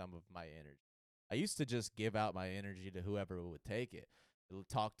protecting some of my energy. I used to just give out my energy to whoever would take it,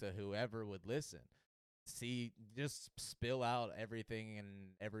 talk to whoever would listen, see, just spill out everything and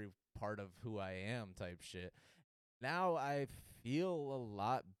every part of who I am type shit. Now I feel a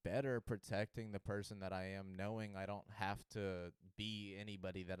lot better protecting the person that I am, knowing I don't have to be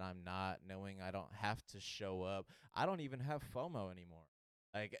anybody that I'm not, knowing I don't have to show up. I don't even have FOMO anymore.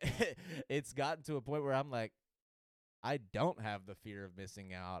 Like, it's gotten to a point where I'm like, I don't have the fear of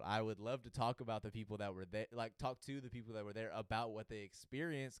missing out. I would love to talk about the people that were there, like talk to the people that were there about what they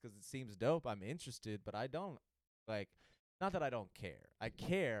experienced because it seems dope. I'm interested, but I don't like, not that I don't care. I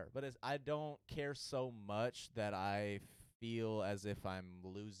care, but I don't care so much that I feel as if I'm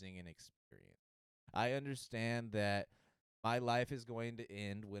losing an experience. I understand that my life is going to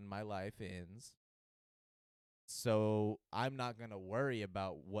end when my life ends. So I'm not going to worry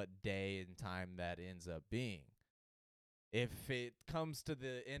about what day and time that ends up being. If it comes to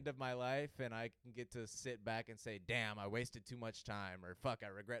the end of my life and I can get to sit back and say, damn, I wasted too much time, or fuck, I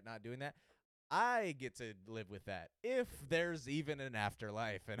regret not doing that, I get to live with that. If there's even an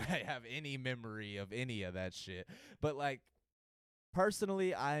afterlife and I have any memory of any of that shit. But like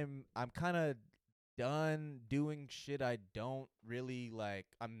personally, I'm kind of done doing shit I don't really like.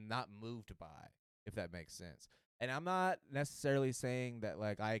 I'm not moved by, if that makes sense. And I'm not necessarily saying that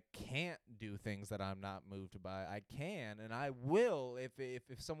like I can't do things that I'm not moved by. I can and I will if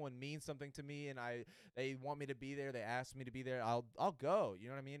someone means something to me and they want me to be there, they ask me to be there, I'll go. You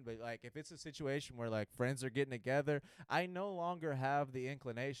know what I mean? But like if it's a situation where like friends are getting together, I no longer have the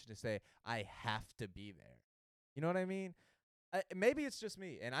inclination to say I have to be there. You know what I mean? Maybe it's just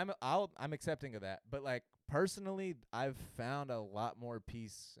me, and I'm accepting of that. But like personally, I've found a lot more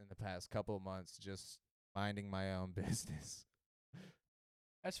peace in the past couple of months just minding my own business.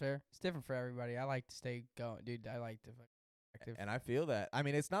 That's fair. It's different for everybody. I like to stay going, dude. I like to active. And I feel that. I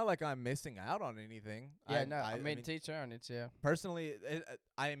mean, it's not like I'm missing out on anything. Yeah, I mean, to each their own. It's personally,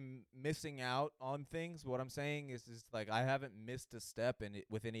 I'm missing out on things. What I'm saying is like I haven't missed a step in it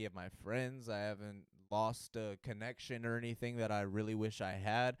with any of my friends. I haven't lost a connection or anything that I really wish I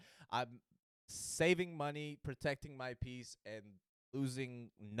had. I'm saving money, protecting my peace, and losing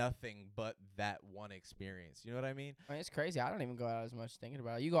nothing but that one experience. You know what I mean? I mean, it's crazy. I don't even go out as much thinking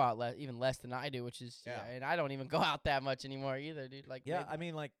about it. You go out even less than I do, which is and I don't even go out that much anymore either, dude. Like I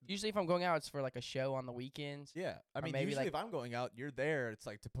mean, like usually if I'm going out, it's for like a show on the weekends. Yeah, I mean, maybe usually like, if I'm going out, you're there. It's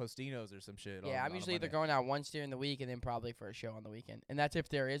like to Postino's or some shit. Yeah, I'm usually either going out once during the week and then probably for a show on the weekend, and that's if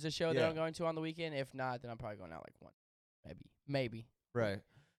there is a show that I'm going to on the weekend. If not, then I'm probably going out like once, maybe. Right.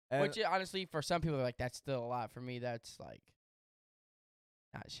 Which honestly, for some people, like that's still a lot. For me, that's like.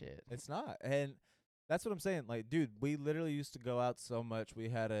 Not shit. It's not. And that's what I'm saying. Like, dude, we literally used to go out so much. We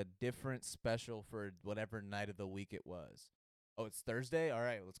had a different special for whatever night of the week it was. Oh, it's Thursday? All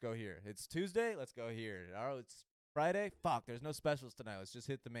right, let's go here. It's Tuesday? Let's go here. Oh, it's Friday? Fuck, there's no specials tonight. Let's just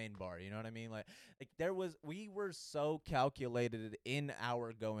hit the main bar. You know what I mean? Like we were so calculated in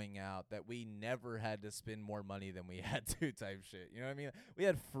our going out that we never had to spend more money than we had to type shit. You know what I mean? We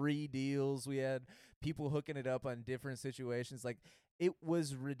had free deals. We had people hooking it up on different situations. Like, it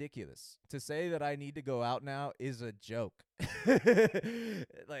was ridiculous. To say that I need to go out now is a joke.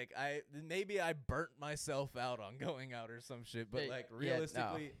 Like maybe I burnt myself out on going out or some shit, but like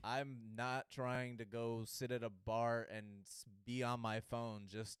realistically, I'm not trying to go sit at a bar and be on my phone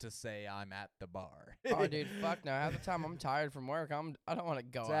just to say I'm at the bar. Oh, dude, fuck no. Half the time I'm tired from work. I don't want to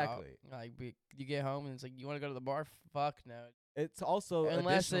go out. Like you get home and it's like you want to go to the bar. Fuck no. It's also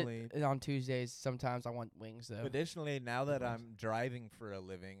additionally on Tuesdays. Sometimes I want wings though. Additionally, now that I'm driving for a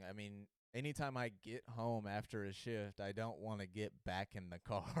living, I mean, anytime I get home after a shift, I don't want to get back in the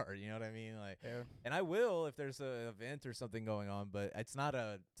car. You know what I mean? Like, and I will if there's an event or something going on, but it's not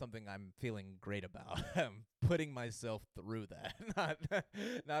something I'm feeling great about. I'm putting myself through that,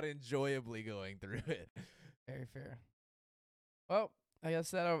 not enjoyably going through it. Very fair. Well, I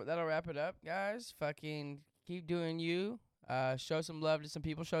guess that'll wrap it up, guys. Fucking keep doing you. Show some love to some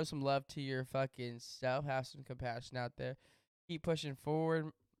people. Show some love to your fucking self. Have some compassion out there. Keep pushing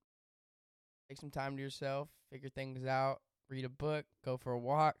forward. Take some time to yourself. Figure things out. Read a book. Go for a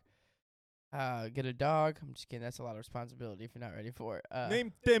walk. Get a dog. I'm just kidding. That's a lot of responsibility if you're not ready for it.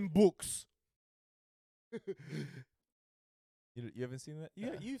 Name 10 books. You haven't seen that?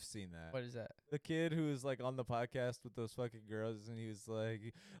 Yeah, you've seen that. What is that? The kid who was like on the podcast with those fucking girls, and he was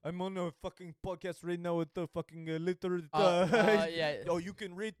like, "I'm on a fucking podcast right now with the fucking literature. Yeah. Oh, you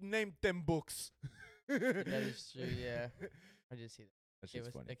can name 10 books." That is true. Yeah, I did see that. That shit's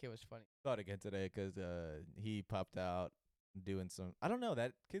funny. That kid was funny. Saw it again today because he popped out doing some. I don't know.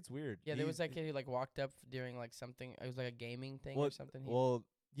 That kid's weird. Yeah, there was that kid who like walked up during like something. It was like a gaming thing Well, or something.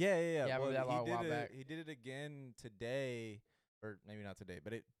 Yeah. Yeah, I well, remember that a while back. He did it again today, or maybe not today,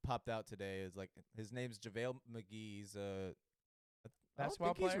 but it popped out today. It's like his name's JaVale McGee. He's I don't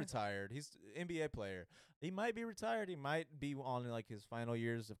Basketball think he's player? retired. He's an NBA player. He might be retired. He might be on like his final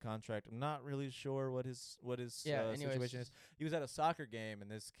years of contract. I'm not really sure what his anyways. situation is. He was at a soccer game, and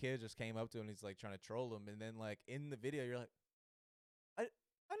this kid just came up to him. And he's like trying to troll him, and then like in the video, you're like,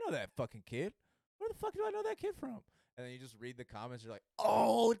 I know that fucking kid. Where the fuck do I know that kid from? And then you just read the comments. You're like,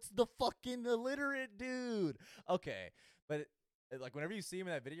 oh, it's the fucking illiterate dude. Okay, but like whenever you see him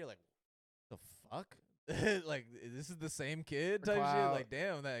in that video, you're like, the fuck? Like, this is the same kid type shit. Like,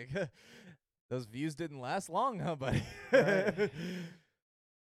 damn, like those views didn't last long, huh, buddy? Right. I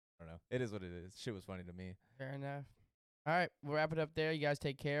don't know. It is what it is. Shit was funny to me. Fair enough. All right, we'll wrap it up there. You guys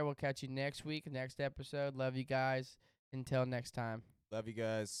take care. We'll catch you next week, next episode. Love you guys. Until next time. Love you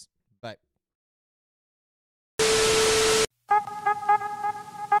guys. Bye.